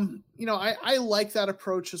 I like that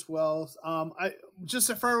approach as well. I just,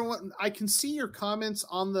 if everyone, I can see your comments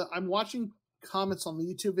I'm watching comments on the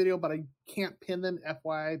YouTube video, but I can't pin them,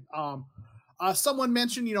 FYI. Someone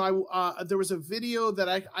mentioned, there was a video that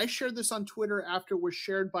I shared this on Twitter after it was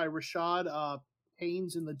shared by Rashad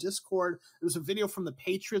Haynes in the Discord. It was a video from the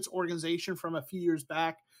Patriots organization from a few years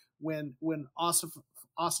back when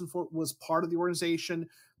Ossenfort was part of the organization,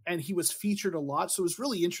 and he was featured a lot. So it was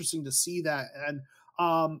really interesting to see that. And,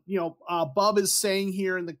 Bob is saying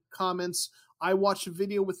here in the comments, I watched a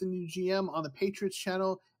video with the new GM on the Patriots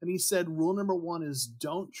channel, and he said, rule number 1 is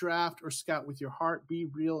don't draft or scout with your heart, be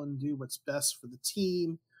real and do what's best for the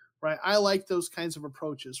team. Right. I like those kinds of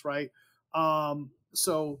approaches. Right. I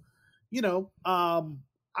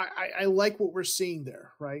like what we're seeing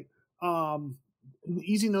there. Right.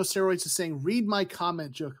 Easy No Steroids is saying, read my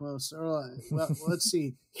comment, Giacomo. Well, let's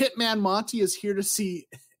see. Hitman Monty is here to see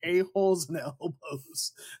a-holes and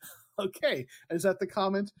elbows. Okay. Is that the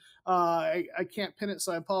comment? I can't pin it,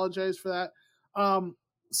 so I apologize for that. I heard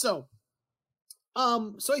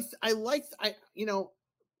I'm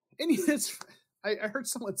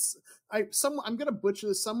going to butcher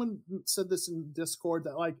this. Someone said this in Discord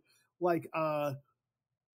that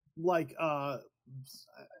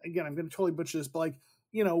again, I'm going to totally butcher this, but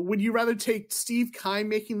would you rather take Steve Kime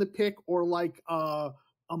making the pick or a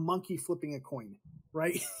monkey flipping a coin,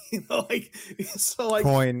 right?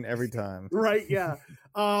 Coin every time, right? Yeah.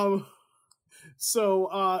 But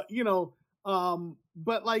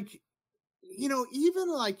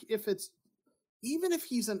even if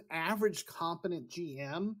he's an average competent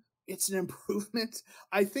GM, it's an improvement.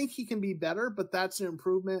 I think he can be better, but that's an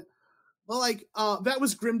improvement. Well, that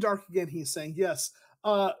was Grimdark again. He's saying yes.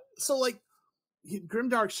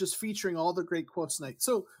 Grimdark's just featuring all the great quotes tonight.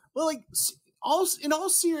 So, in all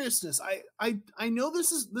seriousness, I know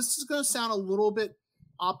this is going to sound a little bit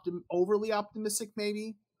overly optimistic,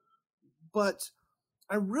 maybe, but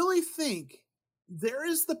I really think there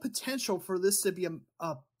is the potential for this to be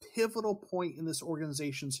a pivotal point in this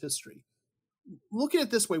organization's history. Look at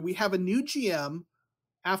it this way: we have a new GM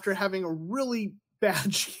after having a really bad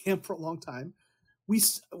GM for a long time.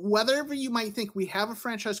 Whatever you might think, we have a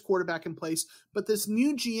franchise quarterback in place, but this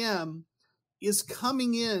new GM is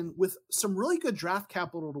coming in with some really good draft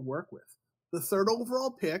capital to work with. The third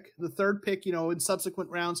pick, in subsequent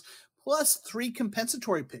rounds, plus 3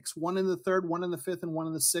 compensatory picks, 1 in the 3rd, 1 in the 5th, and 1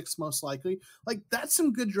 in the 6th, most likely. That's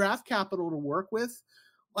some good draft capital to work with.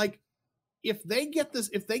 If they get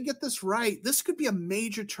this right, this could be a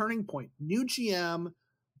major turning point. New GM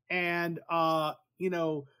and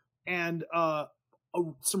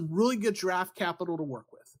some really good draft capital to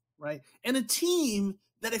work with, right? And a team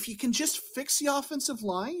that if you can just fix the offensive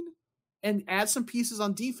line, and add some pieces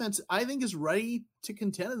on defense, I think is ready to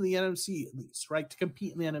contend in the NFC at least, right? To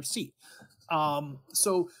compete in the NFC.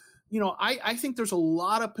 So, I think there's a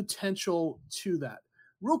lot of potential to that.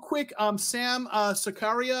 Real quick, Sam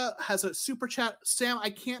Sakaria has a super chat. Sam,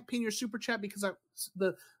 I can't pin your super chat because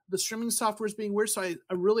the streaming software is being weird, so I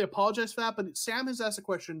really apologize for that. But Sam has asked a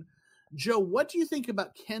question. Joe, what do you think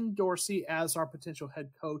about Ken Dorsey as our potential head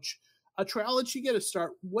coach? Trey, I'll let you get a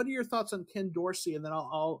start. What are your thoughts on Ken Dorsey? And then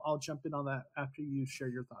I'll jump in on that after you share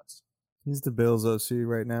your thoughts. He's the Bills OC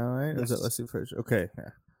right now, right? Yes. Or is that Leslie Frazier? Okay, yeah.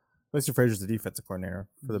 Leslie Frazier's the defensive coordinator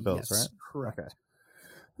for the Bills, yes, right? Correct.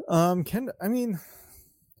 Okay.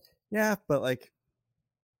 Yeah, but like,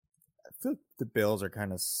 I feel like the Bills are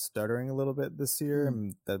kind of stuttering a little bit this year,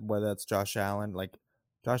 and that whether that's Josh Allen, like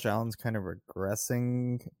Josh Allen's kind of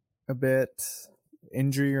regressing a bit,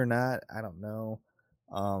 injury or not, I don't know.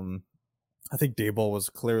 I think Daboll was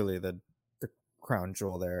clearly the crown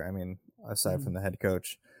jewel there. I mean, aside from the head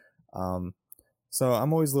coach. So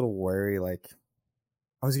I'm always a little wary. Like,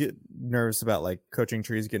 I always get nervous about like coaching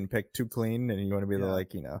trees getting picked too clean, and you want to be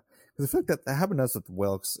because I feel like that happened to us with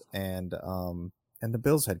Wilkes and the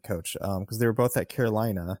Bills head coach, because they were both at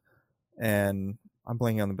Carolina, and I'm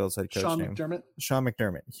blanking on the Bills head coach name. Sean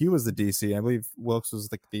McDermott. He was the DC. I believe Wilkes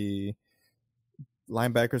was like the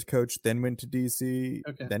linebackers coach, then went to DC,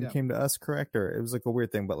 then came to us, correct? Or it was like a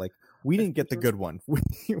weird thing, but like we didn't get the good one. We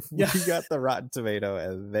got the rotten tomato,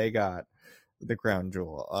 and they got the crown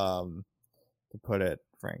jewel, to put it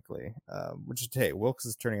frankly. Which is, hey, Wilkes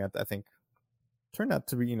is turned out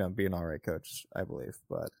to be, be an all right coach, I believe.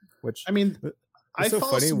 But which, I mean, it's so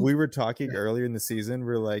funny. We were talking earlier in the season.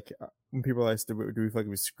 We're like, when people asked, do we feel like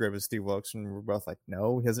we screwed with Steve Wilkes? And we're both like,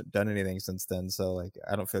 no, he hasn't done anything since then. So like,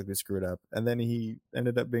 I don't feel like we screwed up. And then he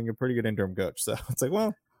ended up being a pretty good interim coach. So it's like,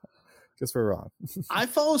 well, guess we're wrong. I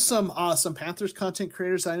follow some Panthers content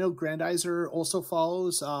creators. I know Grandizer also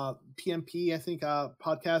follows PMP, I think,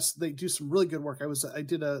 podcast. They do some really good work. I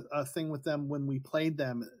did a thing with them when we played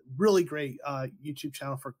them. Really great YouTube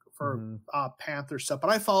channel for Panther stuff. But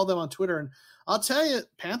I follow them on Twitter, and I'll tell you,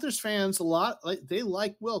 Panthers fans they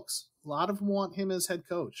like Wilkes. A lot of them want him as head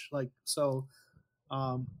coach. Like, so,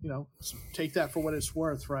 take that for what it's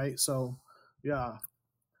worth, right? So, yeah.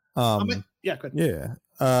 Yeah, good. Yeah.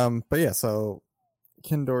 But yeah, so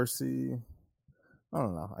Ken Dorsey, I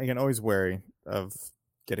don't know. Again, always wary of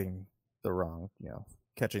getting the wrong,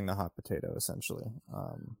 catching the hot potato, essentially.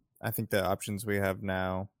 I think the options we have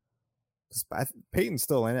now, Peyton's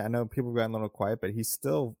still in it. I know people have gotten a little quiet, but he's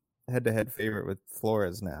still head-to-head favorite with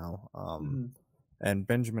Flores now. And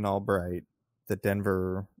Benjamin Albright, the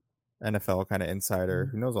Denver NFL kind of insider,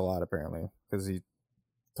 who knows a lot apparently, because he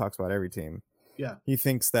talks about every team. Yeah, he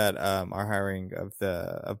thinks that our hiring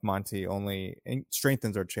of Monti only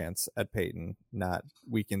strengthens our chance at Peyton, not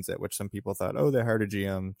weakens it. Which some people thought, oh, they hired a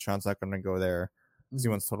GM. Sean's not going to go there because he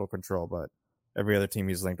wants total control. But every other team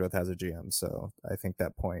he's linked with has a GM, so I think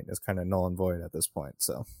that point is kind of null and void at this point.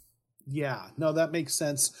 So. Yeah, no, that makes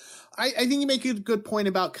sense. I think you make a good point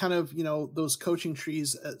about kind of, those coaching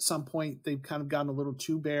trees at some point, they've kind of gotten a little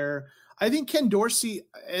too bare. I think Ken Dorsey,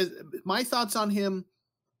 my thoughts on him,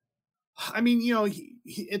 I mean,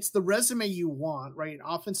 it's the resume you want, right? An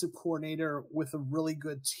offensive coordinator with a really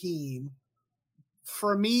good team.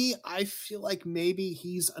 For me, I feel like maybe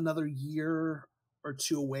he's another year or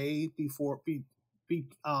two away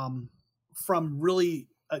from really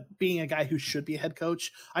being a guy who should be a head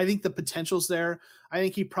coach. I think the potential's there. I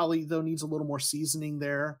think he probably, though, needs a little more seasoning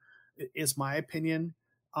there, is my opinion,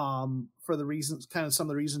 for the reasons, kind of some of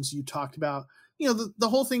the reasons you talked about. The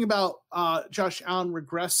whole thing about Josh Allen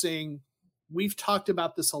regressing, we've talked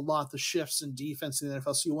about this a lot, the shifts in defense in the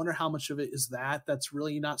NFL. So you wonder how much of it is that's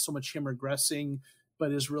really not so much him regressing,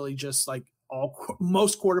 but is really just like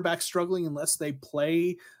most quarterbacks struggling unless they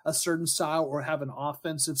play a certain style or have an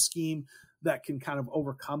offensive scheme that can kind of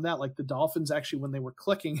overcome that. Like the Dolphins, actually, when they were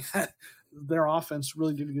clicking at their offense,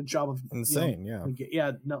 really did a good job of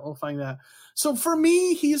nullifying that. So for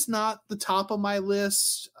me, he's not the top of my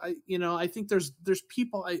list. I think there's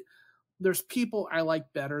people I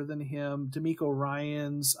like better than him. D'Amico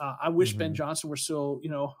Ryans. I wish Ben Johnson were still,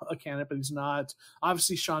 a candidate, but he's not.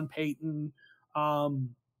 Obviously, Sean Payton.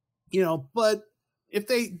 But if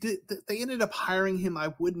they ended up hiring him,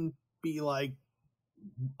 I wouldn't be like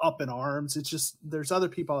up in arms. It's just there's other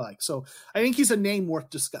people I like. So I think he's a name worth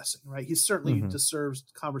discussing, right? He certainly deserves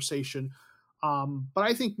conversation. But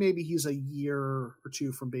I think maybe he's a year or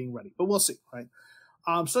two from being ready. But we'll see, right?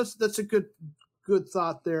 So that's a good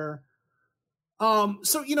thought there.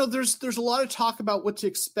 So there's a lot of talk about what to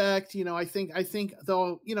expect. I think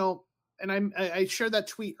though, and I shared that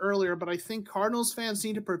tweet earlier, but I think Cardinals fans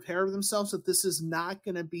need to prepare themselves that this is not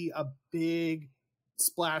going to be a big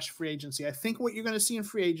splash free agency. I think what you're going to see in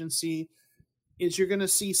free agency is you're going to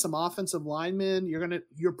see some offensive linemen.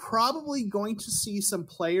 You're probably going to see some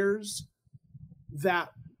players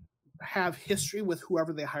that have history with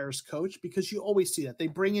whoever they hire as coach, because you always see that they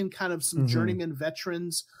bring in kind of some journeyman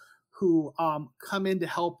veterans who come in to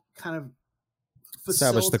help kind of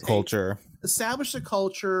establish the culture,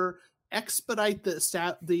 expedite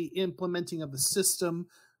the implementing of the system,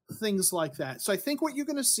 things like that. So I think what you're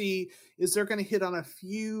going to see is they're going to hit on a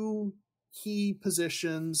few key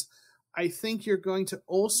positions. I think you're going to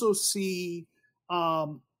also see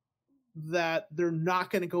that they're not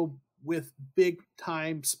going to go with big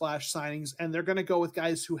time splash signings, and they're going to go with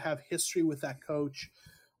guys who have history with that coach.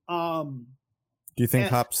 Do you think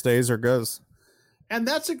Hop stays or goes? And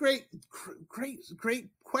that's a great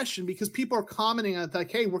question, because people are commenting on it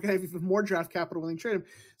like, hey, we're going to have even more draft capital when they trade him.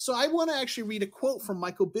 So I want to actually read a quote from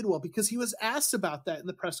Michael Bidwell, because he was asked about that in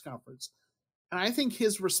the press conference. And I think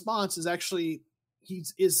his response is actually, he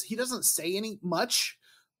doesn't say any much,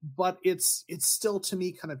 but it's still, to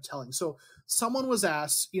me, kind of telling. So someone was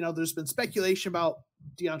asked, there's been speculation about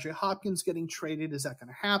DeAndre Hopkins getting traded. Is that going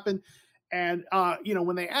to happen? And,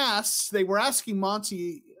 when they were asking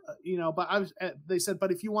Monti, they said,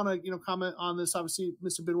 but if you want to, comment on this, obviously,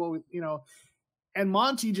 Mr. Bidwell, and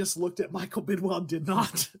Monti just looked at Michael Bidwell and did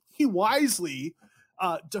not. He wisely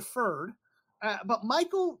deferred. But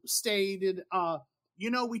Michael stated,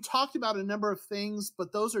 we talked about a number of things,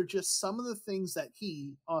 but those are just some of the things that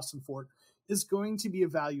he, Ossenfort, is going to be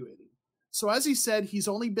evaluating. So as he said, he's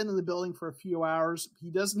only been in the building for a few hours. He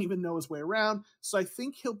doesn't even know his way around. So I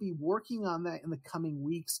think he'll be working on that in the coming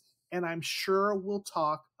weeks, and I'm sure we'll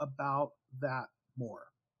talk about that more.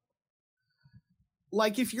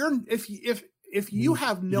 Like if you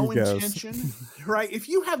have no intention, right? If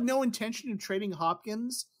you have no intention of trading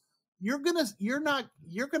Hopkins, you're gonna say,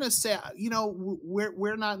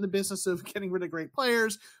 we're not in the business of getting rid of great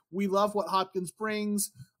players. We love what Hopkins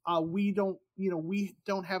brings. We don't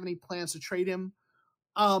have any plans to trade him.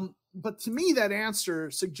 But to me, that answer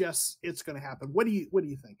suggests it's going to happen. What do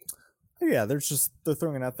you think? Yeah, they're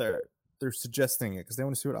throwing it out there. They're suggesting it because they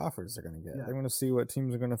want to see what offers they're going to get. Yeah. They want to see what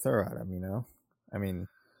teams are going to throw at them. I mean,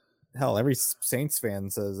 hell, every Saints fan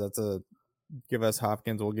says that's give us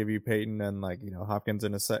Hopkins, we'll give you Peyton, and Hopkins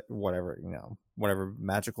in a set, whatever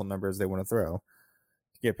magical numbers they want to throw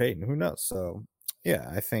to get Peyton. Who knows? So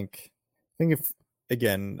yeah, I think if,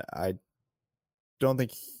 again, I don't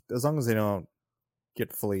think, as long as they don't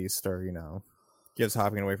get fleeced or gives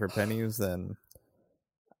Hopkins away for pennies, then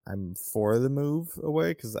I'm for the move away,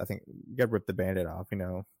 because I think you got to rip the Band-Aid off.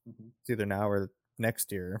 It's either now or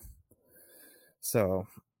next year. So,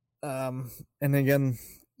 and again,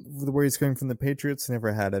 the way he's coming from the Patriots,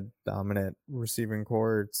 never had a dominant receiving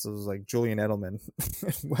core. It was like Julian Edelman,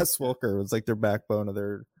 Wes Welker was like their backbone of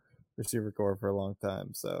their receiver core for a long time.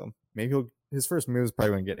 So maybe his first move is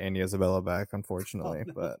probably going to get Andy Isabella back, unfortunately.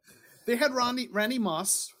 But they had Randy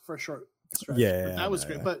Moss for a short stretch. Yeah, that was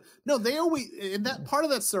great. Yeah. But no, they always, and that part of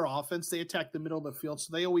that's their offense. They attack the middle of the field,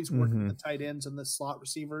 so they always worked with the tight ends and the slot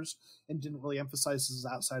receivers, and didn't really emphasize his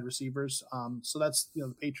outside receivers. So that's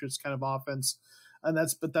the Patriots kind of offense, and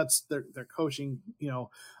that's their coaching.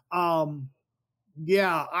 I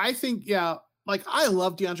think like I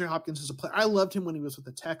love DeAndre Hopkins as a player. I loved him when he was with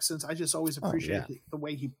the Texans. I just always appreciated the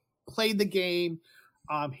way he played the game.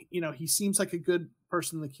 He seems like a good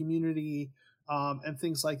person in the community, and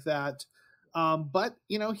things like that. But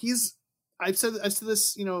I've said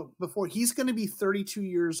this, before, he's going to be 32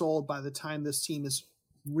 years old by the time this team is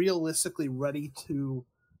realistically ready to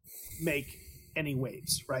make any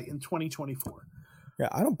waves, right, in 2024. Yeah,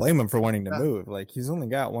 I don't blame him for wanting to move. Like, he's only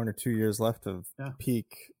got 1 or 2 years left of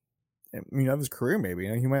peak, of his career. Maybe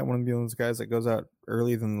he might want to be one of those guys that goes out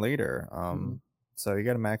early than later. So you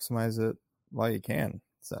got to maximize it while you can.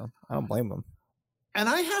 So I don't blame him. And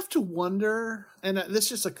I have to wonder, and this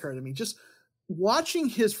just occurred to me, just watching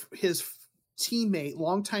his teammate,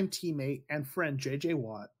 longtime teammate and friend J.J.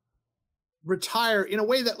 Watt retire in a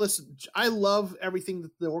way that, listen, I love everything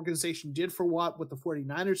that the organization did for Watt, what the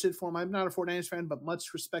 49ers did for him. I'm not a 49ers fan, but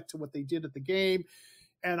much respect to what they did at the game.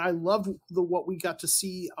 And I loved what we got to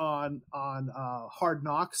see on Hard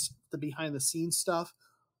Knocks, the behind the scenes stuff.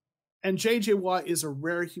 And J.J. Watt is a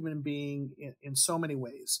rare human being in so many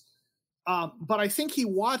ways. But I think he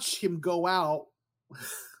watched him go out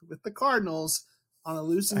with the Cardinals on a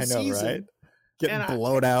losing season. Right? Getting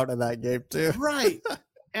blown out in that game too. Right.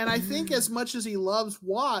 And I think as much as he loves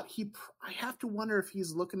Watt, I have to wonder if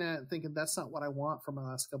he's looking at it and thinking, that's not what I want from the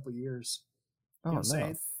last couple of years. Oh,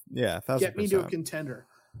 no. Yeah, Get me to a 1,000%. contender.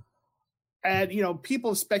 And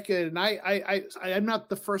people have speculated, and I'm not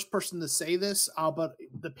the first person to say this, but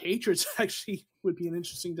the Patriots actually would be an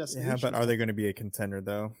interesting destination. Yeah, but are they going to be a contender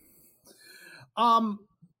though?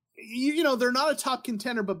 They're not a top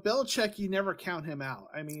contender, but Belichick, you never count him out.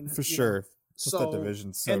 I mean, for sure. Just that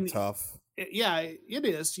division's so tough. It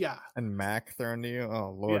is. Yeah. And Mac thrown to you.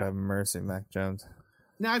 Oh Lord, have mercy, Mac Jones.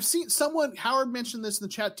 Now I've seen Howard mentioned this in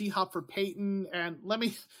the chat. D-Hop for Peyton, and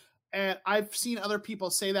I've seen other people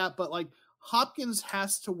say that, but like Hopkins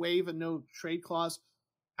has to waive a no trade clause.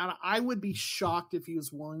 And I would be shocked if he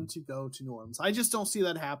was willing to go to New Orleans. I just don't see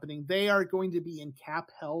that happening. They are going to be in cap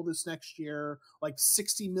hell this next year, like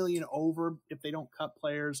 $60 million over if they don't cut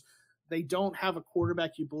players. They don't have a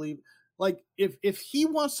quarterback, you believe. Like if he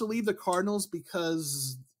wants to leave the Cardinals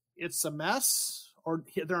because it's a mess or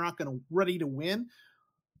they're not ready to win,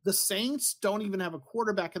 the Saints don't even have a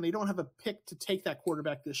quarterback and they don't have a pick to take that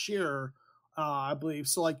quarterback this year, I believe.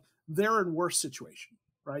 So like they're in worse situation.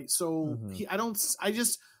 Right. So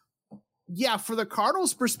for the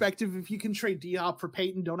Cardinals perspective, if you can trade D-Hop for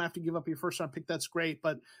Peyton, don't have to give up your first round pick. That's great.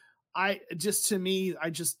 But I just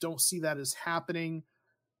don't see that as happening.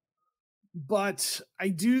 But I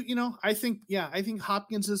do, I think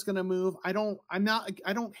Hopkins is going to move. I don't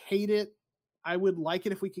hate it. I would like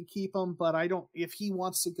it if we could keep him, but if he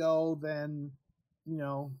wants to go, then,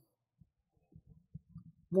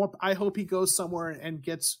 I hope he goes somewhere and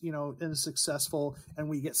gets, and is successful and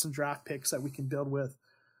we get some draft picks that we can build with.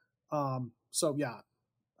 So yeah,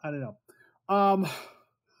 I don't know.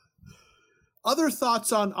 Other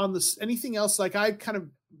thoughts on this, anything else? Like I kind of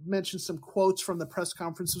mentioned some quotes from the press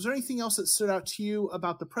conference. Was there anything else that stood out to you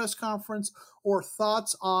about the press conference or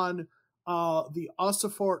thoughts on the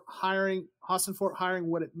Ossenfort hiring,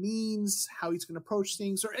 what it means, how he's going to approach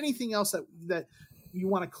things, or anything else that you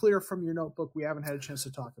want to clear from your notebook we haven't had a chance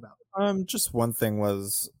to talk about? Just one thing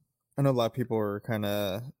was, I know a lot of people were kind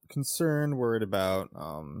of concerned, worried about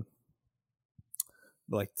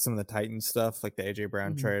like some of the Titans stuff, like the AJ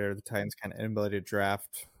Brown trade or the Titans kind of inability to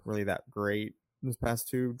draft really that great in this past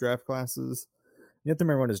two draft classes. You have to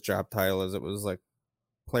remember what his job title is. It was like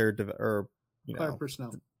player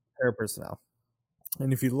personnel.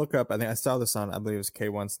 And if you look up, I think I saw this on, I believe it was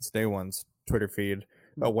K1 since day one's Twitter feed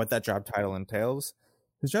about what that job title entails.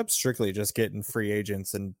 His job's strictly just getting free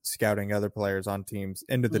agents and scouting other players on teams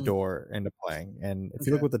into the door, into playing. And if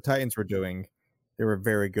you look what the Titans were doing, they were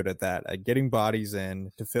very good at that, at getting bodies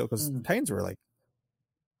in to fill, because the Titans were like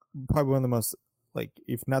probably one of the most, like,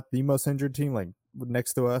 if not the most injured team, like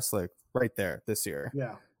next to us, like right there this year.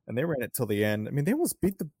 Yeah. And they ran it till the end. I mean, they almost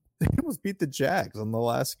beat the Jags on the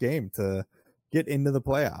last game to get into the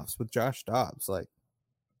playoffs with Josh Dobbs. Like,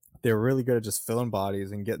 they were really good at just filling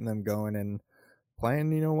bodies and getting them going and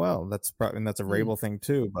playing, well. That's probably, and that's a Rabel thing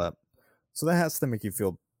too. But so that has to make you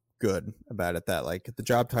feel good about it, that like the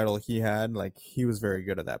job title he had, like he was very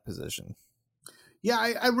good at that position. Yeah,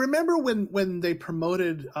 I remember when they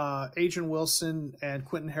promoted Adrian Wilson and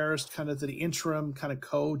Quentin Harris kind of to the interim kind of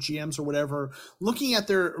co-GMs or whatever, looking at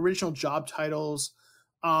their original job titles,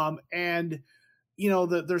 and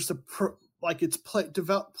there's the it's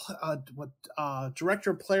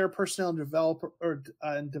director of player personnel and developer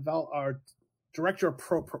or director of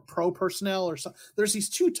pro personnel or something. There's these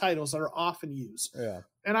two titles that are often used. Yeah.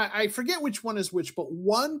 And I forget which one is which, but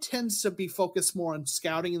one tends to be focused more on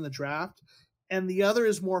scouting in the draft, and the other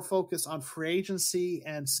is more focused on free agency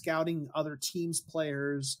and scouting other teams'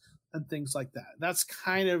 players and things like that. That's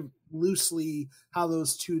kind of loosely how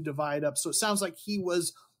those two divide up. So it sounds like he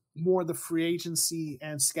was more the free agency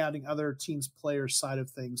and scouting other teams' players side of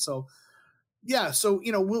things. So yeah, so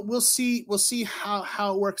we'll see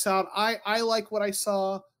how it works out. I like what I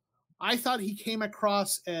saw. I thought he came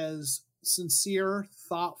across as sincere,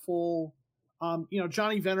 thoughtful.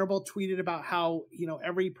 Johnny Venerable tweeted about how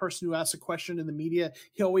every person who asks a question in the media,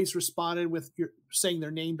 he always responded with saying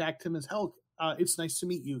their name back to him as hell. It's nice to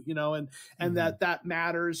meet you, and that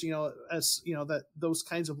matters. As that those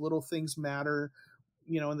kinds of little things matter.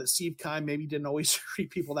 And that Steve Keim maybe didn't always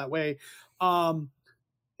treat people that way.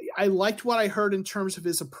 I liked what I heard in terms of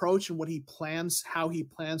his approach and how he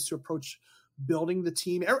plans to approach building the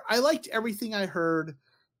team. I liked everything I heard.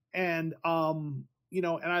 And, and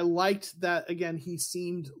I liked that, again, he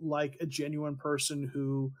seemed like a genuine person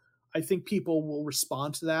who I think people will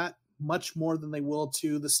respond to that much more than they will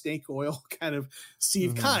to the snake oil kind of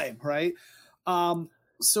Steve Keim. Right.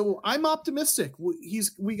 So I'm optimistic.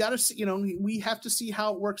 We got to see, we have to see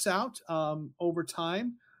how it works out over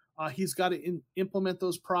time. He's got to implement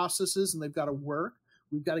those processes and they've got to work.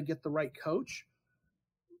 We've got to get the right coach.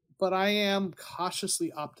 but I am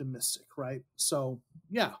cautiously optimistic, right? So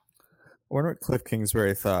yeah. I wonder what Cliff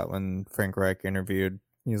Kingsbury thought when Frank Reich interviewed.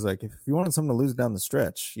 He's like, if you wanted someone to lose down the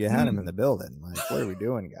stretch, you had him in the building. Like, what are we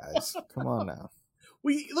doing, guys? Come on now.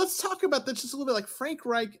 Let's talk about this just a little bit. Like Frank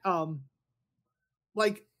Reich,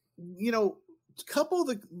 like, you know, a couple of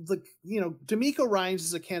the you know, D'Amico Ryans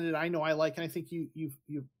is a candidate I know I like, and I think you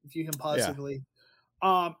view him positively.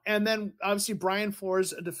 And then obviously Brian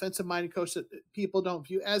Flores, a defensive minded coach that people don't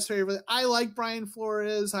view as favorably. I like Brian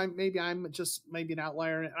Flores. I'm just maybe an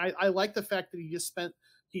outlier. I like the fact that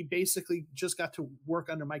he basically just got to work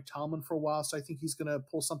under Mike Tomlin for a while. So I think he's going to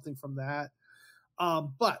pull something from that.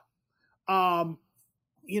 But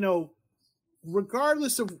you know,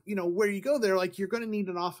 regardless of, you know, where you go there, like you're going to need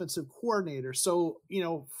an offensive coordinator. So, you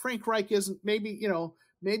know, Frank Reich isn't maybe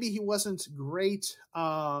he wasn't great,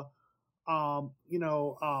 as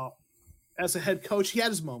a head coach. He had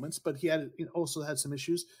his moments, but he also had some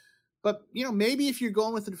issues. But, you know, maybe if you're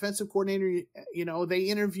going with the defensive coordinator, you know, they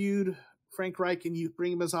interviewed Frank Reich and you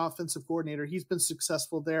bring him as offensive coordinator. He's been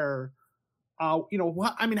successful there. How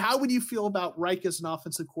would you feel about Reich as an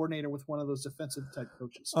offensive coordinator with one of those defensive type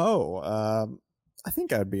coaches? I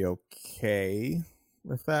think I'd be okay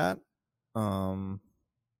with that. The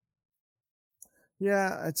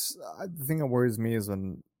thing that worries me is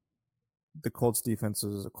when the Colts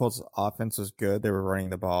offense was good. They were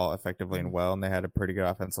running the ball effectively and well, and they had a pretty good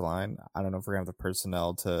offensive line. I don't know if we're gonna have the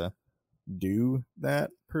personnel to do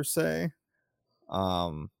that per se.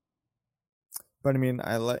 But I mean,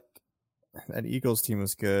 that Eagles team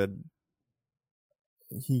was good.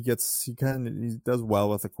 He does well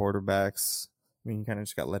with the quarterbacks. I mean, he kind of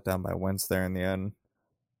just got let down by Wentz there in the end,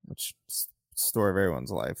 which is the story of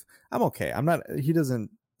everyone's life. I'm okay. He doesn't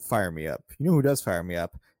fire me up. You know who does fire me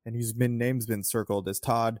up? And name's been circled as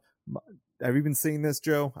Todd. Have you been seeing this,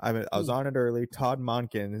 Joe? I was on it early. Todd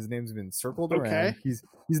Monken. His name's been circled around. He's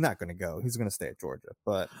not going to go. He's going to stay at Georgia.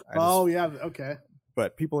 But okay.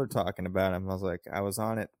 But people are talking about him. I was like, I was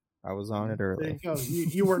on it early. There you go.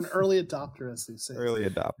 You were an early adopter, as they say. Early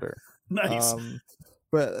adopter. Nice.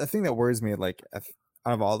 But the thing that worries me, like, out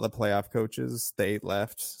of all the playoff coaches, the 8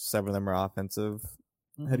 left, 7 of them are offensive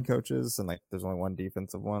head coaches, and like there's only one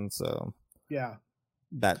defensive one. So yeah,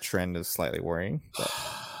 that trend is slightly worrying. But.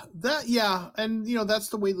 And you know, that's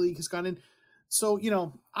the way the league has gone in. So, you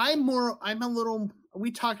know,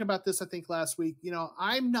 we talked about this, I think, last week. You know,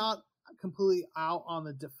 I'm not completely out on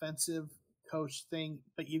the defensive coach thing,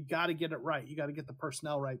 but you got to get it right. You got to get the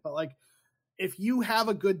personnel right. But like, if you have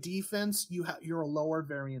a good defense, you're a lower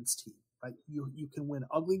variance team, right? You can win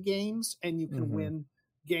ugly games, and you can win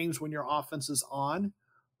games when your offense is on,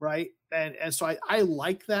 right? And so I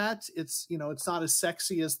like that. It's, you know, it's not as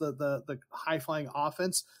sexy as the high flying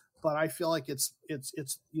offense, but I feel like it's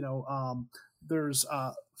you know, there's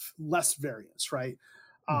less variance, right?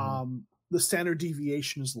 The standard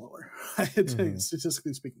deviation is lower,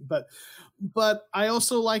 statistically speaking. But I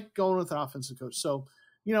also like going with an offensive coach. So,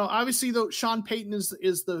 you know, obviously though, Sean Payton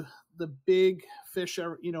is the big fish,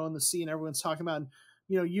 you know, in the sea, and everyone's talking about. And,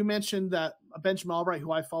 you know, you mentioned that Benjamin Albright,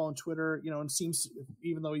 who I follow on Twitter, you know, and seems,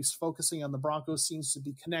 even though he's focusing on the Broncos, seems to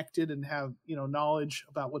be connected and have, you know, knowledge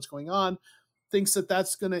about what's going on, thinks that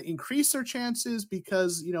that's going to increase their chances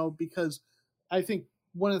because I think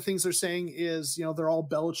one of the things they're saying is, you know, they're all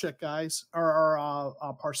Belichick guys or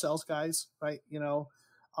Parcells guys, right? You know,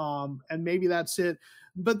 and maybe that's it.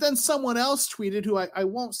 But then someone else tweeted, who I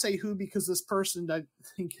won't say who, because this person I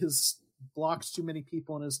think blocks too many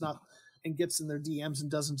people and gets in their DMs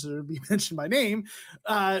and doesn't deserve to be mentioned by name,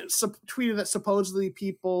 tweeted that supposedly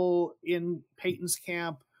people in Peyton's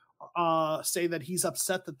camp say that he's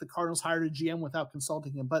upset that the Cardinals hired a GM without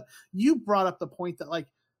consulting him. But you brought up the point that like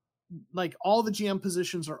all the GM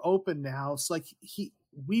positions are open now. It's like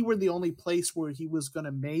we were the only place where he was going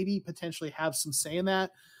to maybe potentially have some say in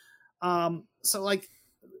that. So like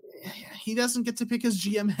he doesn't get to pick his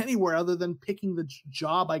GM anywhere other than picking the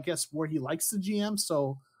job, I guess, where he likes the GM.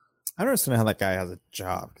 So I don't understand how that guy has a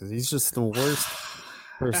job, because he's just the worst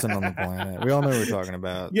person on the planet. We all know what we're talking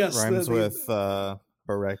about. Yes, rhymes with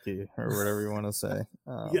Barecki or whatever you want to say.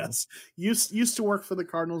 Yes, used to work for the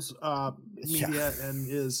Cardinals media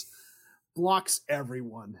and blocks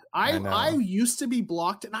everyone. I used to be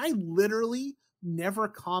blocked, and I literally never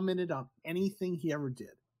commented on anything he ever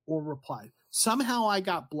did or replied. Somehow I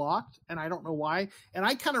got blocked, and I don't know why. And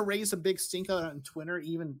I kind of raised a big stink on Twitter,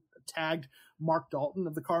 even tagged Mark Dalton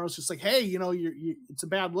of the Cardinals, just like, hey, you know, it's a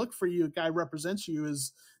bad look for you. A guy represents you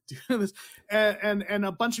is doing this, and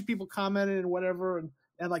a bunch of people commented and whatever, and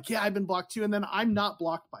like, yeah, I've been blocked too. And then I'm not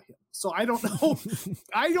blocked by him, so I don't know.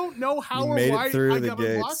 I don't know how or why I got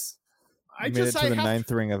blocked. You made it to the ninth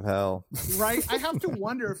ring of hell. Right? I have to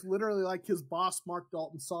wonder if literally like his boss, Mark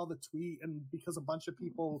Dalton, saw the tweet and because a bunch of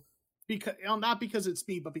people, not because it's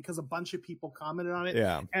me, but because a bunch of people commented on it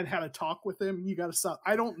and had a talk with him, you got to stop.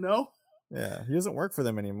 I don't know. Yeah, he doesn't work for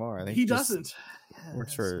them anymore. I think he doesn't.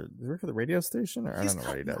 Works for the radio station, or I don't know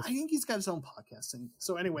what he does. I think he's got his own podcasting.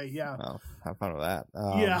 So anyway, yeah. Oh, have fun with that.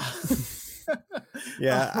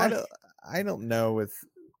 I don't know with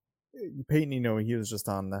Peyton. He was just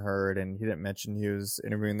on the herd, and he didn't mention he was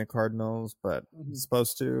interviewing the Cardinals, but he's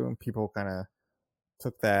supposed to. And people kind of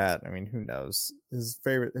took that. I mean, who knows?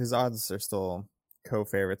 His odds are still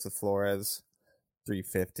co-favorites with Flores,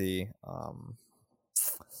 350.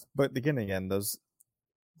 But again, the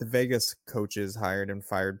Vegas coaches hired and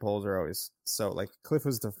fired polls are always so like Cliff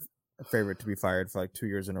was the favorite to be fired for like 2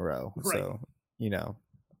 years in a row. Right. So,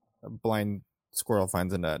 a blind squirrel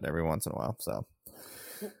finds a nut every once in a while. So,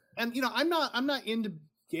 and I'm not into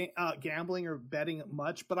gambling or betting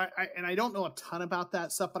much, but I don't know a ton about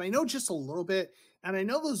that stuff, but I know just a little bit. And I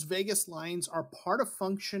know those Vegas lines are part of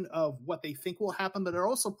function of what they think will happen, but they're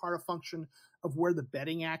also part of function of where the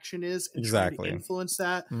betting action is and trying to influence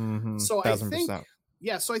that. Mm-hmm. So 1,000%.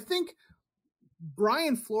 I think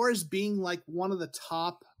Brian Flores being like one of the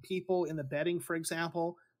top people in the betting, for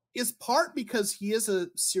example, is part because he is a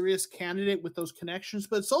serious candidate with those connections,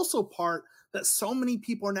 but it's also part that so many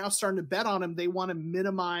people are now starting to bet on him. They want to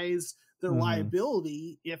minimize their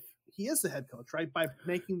liability if he is the head coach, right? By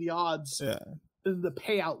making the odds, the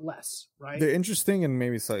payout less, right? The interesting and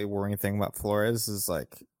maybe slightly worrying thing about Flores is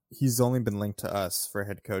like, he's only been linked to us for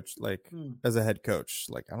head coach, like as a head coach.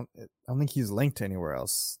 Like I don't think he's linked to anywhere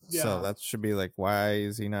else. Yeah. So that should be like, why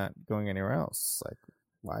is he not going anywhere else? Like,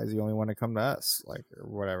 why is he only want to come to us? Like, or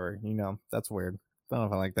whatever. That's weird. I don't know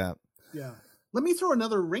if I like that. Yeah. Let me throw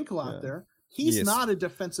another wrinkle out there. He's not a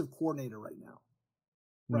defensive coordinator right now.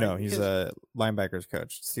 Right? No, he's a linebackers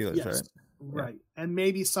coach, Steelers, right? Right. Yeah. And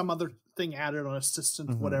maybe some other thing added on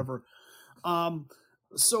assistant, whatever.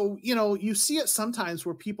 So, you see it sometimes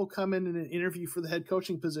where people come in an interview for the head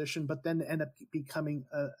coaching position, but then end up becoming,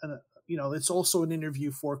 it's also an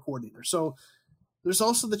interview for a coordinator. So there's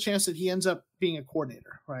also the chance that he ends up being a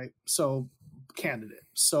coordinator, right? So candidate.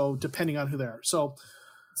 So depending on who they are. So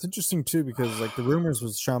it's interesting too, because like the rumors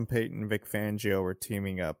was Sean Payton and Vic Fangio were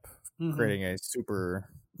teaming up, creating a super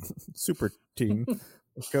team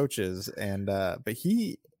of coaches. And, but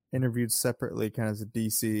he interviewed separately kind of as a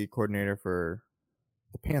DC coordinator for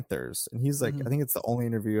the Panthers, and he's like, I think it's the only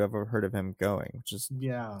interview I've ever heard of him going, which is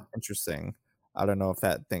interesting. I don't know if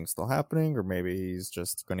that thing's still happening, or maybe he's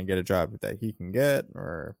just going to get a job that he can get,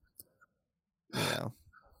 or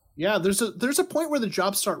there's a point where the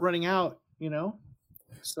jobs start running out.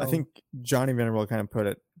 So I think Johnny Venerable kind of put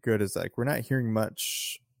it good, as like, we're not hearing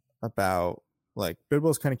much about, like,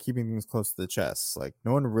 Bidwell's kind of keeping things close to the chest. Like,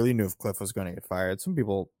 no one really knew if Cliff was going to get fired. Some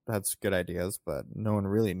people had good ideas, but no one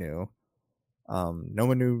really knew. No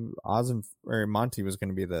one knew or Monti was going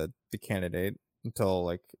to be the candidate until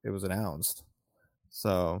like it was announced.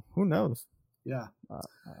 So who knows? Yeah.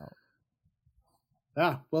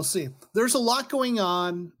 We'll see. There's a lot going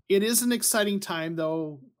on. It is an exciting time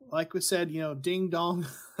though. Like we said, ding dong,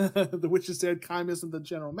 the witch is dead. Keim isn't the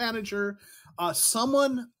general manager.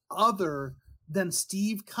 Someone other than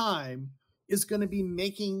Steve Keim is going to be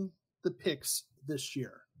making the picks this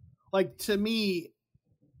year. Like, to me,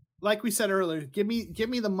 like we said earlier, give me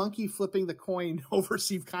the monkey flipping the coin over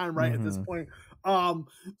Steve Keim right at this point.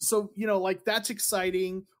 So, like, that's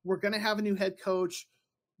exciting. We're going to have a new head coach.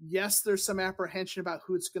 Yes, there's some apprehension about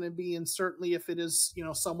who it's going to be. And certainly if it is,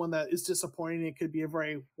 someone that is disappointing, it could be a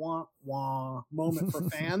very wah moment for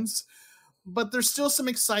fans, but there's still some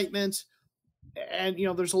excitement. And,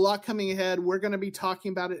 there's a lot coming ahead. We're going to be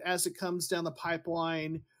talking about it as it comes down the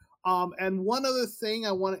pipeline. And one other thing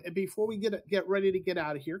I want, before we get ready to get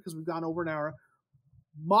out of here, because we've gone over an hour,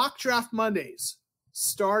 mock draft Mondays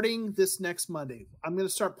starting this next Monday. I'm going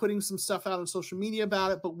to start putting some stuff out on social media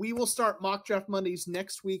about it, but we will start mock draft Mondays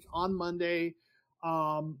next week on Monday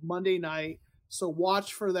night. So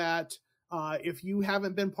watch for that. If you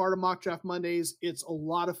haven't been part of mock draft Mondays, it's a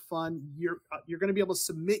lot of fun. You're going to be able to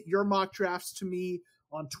submit your mock drafts to me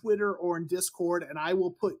on Twitter or in Discord, and I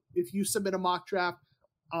will if you submit a mock draft,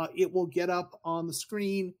 it will get up on the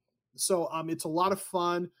screen. So it's a lot of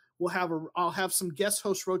fun. I'll have some guest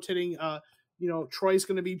hosts rotating. Troy's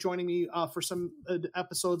going to be joining me for some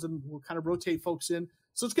episodes, and we'll kind of rotate folks in.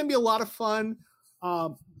 So it's going to be a lot of fun.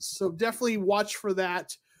 So definitely watch for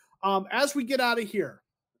that. As we get out of here,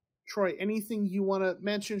 Troy, anything you want to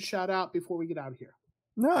mention, shout out before we get out of here?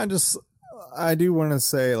 No, I do want to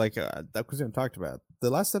say, like, that was talked about. The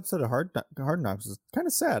last episode of Hard Knocks was kind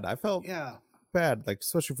of sad. I felt Yeah. bad, like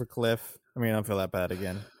especially for Cliff. I mean, I don't feel that bad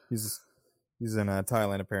again. He's in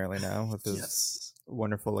Thailand apparently now with his Yes.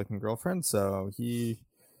 wonderful looking girlfriend. So if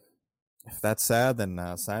that's sad,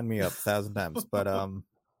 then sign me up 1,000 times. But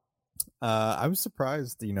I was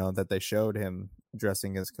surprised, that they showed him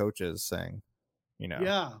addressing his coaches, saying,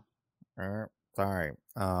 Yeah. sorry.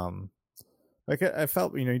 Like I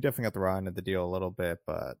felt, he definitely got the raw end of the deal a little bit,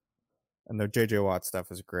 but and the JJ Watt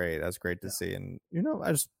stuff is great. That's great to see. And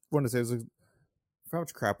I just want to say, for how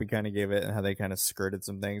much crap we kind of gave it and how they kind of skirted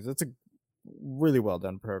some things, it's a really well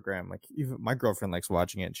done program. Like, even my girlfriend likes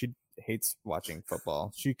watching it, and she hates watching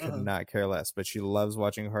football. She could not care less, but she loves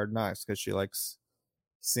watching Hard Knocks because she likes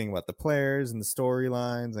seeing about the players and the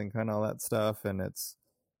storylines and kind of all that stuff, and it's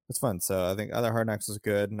fun. So I think other Hard Knocks is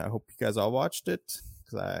good, and I hope you guys all watched it,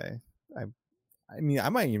 because I mean, I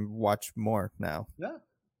might even watch more now. Yeah.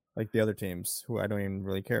 Like the other teams who I don't even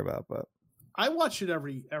really care about, but I watch it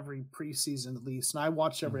every preseason at least, and I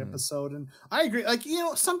watch every episode, and I agree. Like,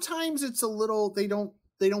 sometimes it's a little, they don't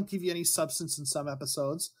give you any substance in some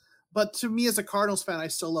episodes, but to me as a Cardinals fan, I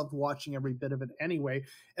still loved watching every bit of it anyway.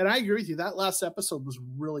 And I agree with you. That last episode was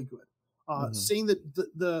really good. Seeing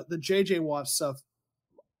the JJ Watt stuff,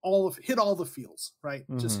 hit all the feels, right?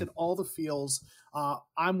 Just hit all the feels.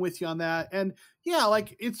 I'm with you on that. And yeah,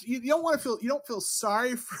 like, it's, you don't feel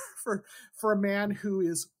sorry for a man who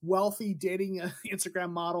is wealthy, dating an Instagram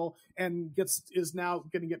model, and is now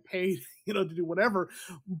going to get paid, to do whatever.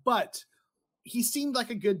 But he seemed like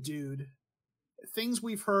a good dude. Things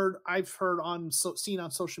I've heard seen on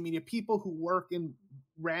social media, people who work in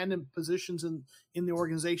random positions in the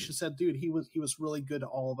organization said, dude, he was really good to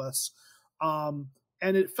all of us.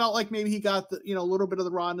 And it felt like maybe he got a little bit of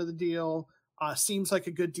the raw end of the deal. Seems like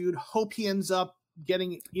a good dude. Hope he ends up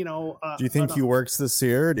getting, do you think he works this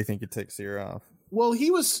year, or do you think he takes the year off? Well,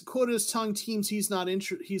 he was quoted as telling teams he's not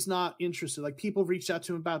interested. Like, people reached out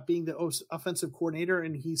to him about being the offensive coordinator,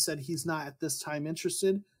 and he said he's not at this time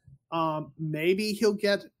interested. Maybe he'll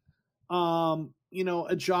get,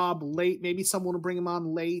 a job late. Maybe someone will bring him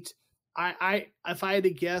on late. If I had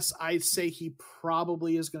to guess, I'd say he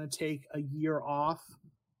probably is going to take a year off.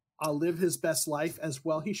 Live his best life, as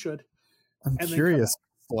well he should. I'm curious,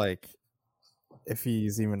 like, if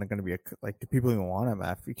he's even going to be do people even want him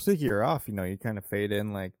after you take a year off? You kind of fade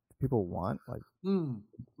in. Like, people want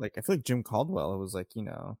like I feel like Jim Caldwell, it was like,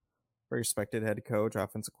 very respected head coach,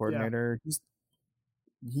 offensive coordinator. Yeah.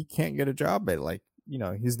 He can't get a job, but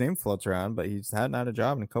his name floats around, but he's hadn't had a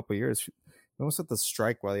job in a couple of years. He almost have to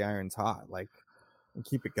strike while the iron's hot, like, and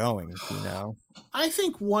keep it going. I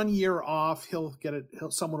think 1 year off, he'll get it.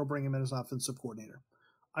 Someone will bring him in as offensive coordinator.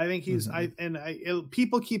 I think he's.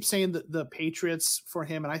 People keep saying that the Patriots for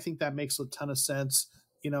him, and I think that makes a ton of sense.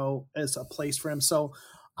 As a place for him. So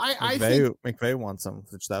I think McVay wants him,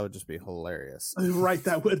 which that would just be hilarious. Right,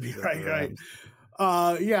 that would be right.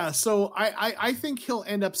 Yeah. So I think he'll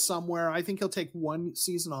end up somewhere. I think he'll take one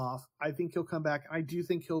season off. I think he'll come back. I do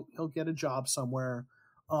think he'll get a job somewhere.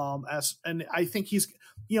 And I think he's,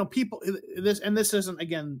 people, this isn't,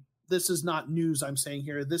 again, this is not news I'm saying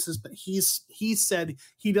here. He said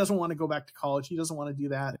he doesn't want to go back to college. He doesn't want to do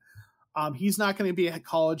that. He's not going to be at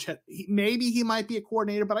college. Maybe he might be a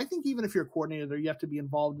coordinator, but I think even if you're a coordinator, you have to be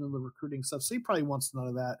involved in the recruiting stuff. So he probably wants none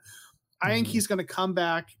of that. I think he's going to come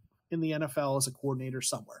back in the NFL as a coordinator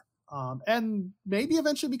somewhere. And maybe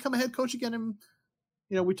eventually become a head coach again. And,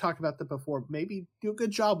 we talked about that before. Maybe do a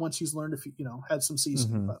good job once he's learned, had some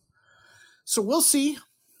seasoning. But, so we'll see,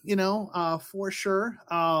 for sure.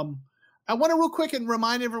 I want to real quick and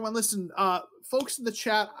remind everyone, listen, folks in the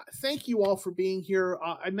chat, thank you all for being here.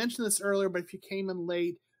 I mentioned this earlier, but if you came in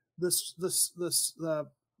late, the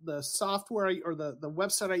software or the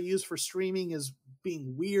website I use for streaming is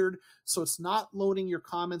being weird, so it's not loading your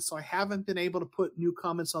comments. So I haven't been able to put new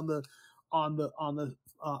comments on the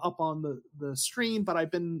up on the stream, but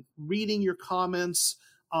I've been reading your comments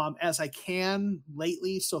as I can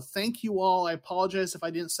lately. So thank you all. I apologize if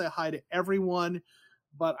I didn't say hi to everyone,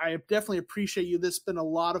 but I definitely appreciate you. This has been a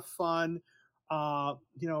lot of fun,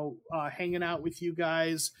 hanging out with you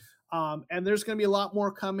guys. And there's going to be a lot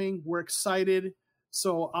more coming. We're excited.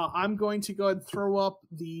 So I'm going to go ahead and throw up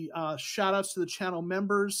the shout outs to the channel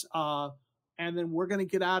members. And then we're going to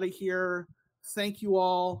get out of here. Thank you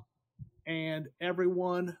all and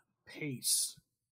everyone. Peace.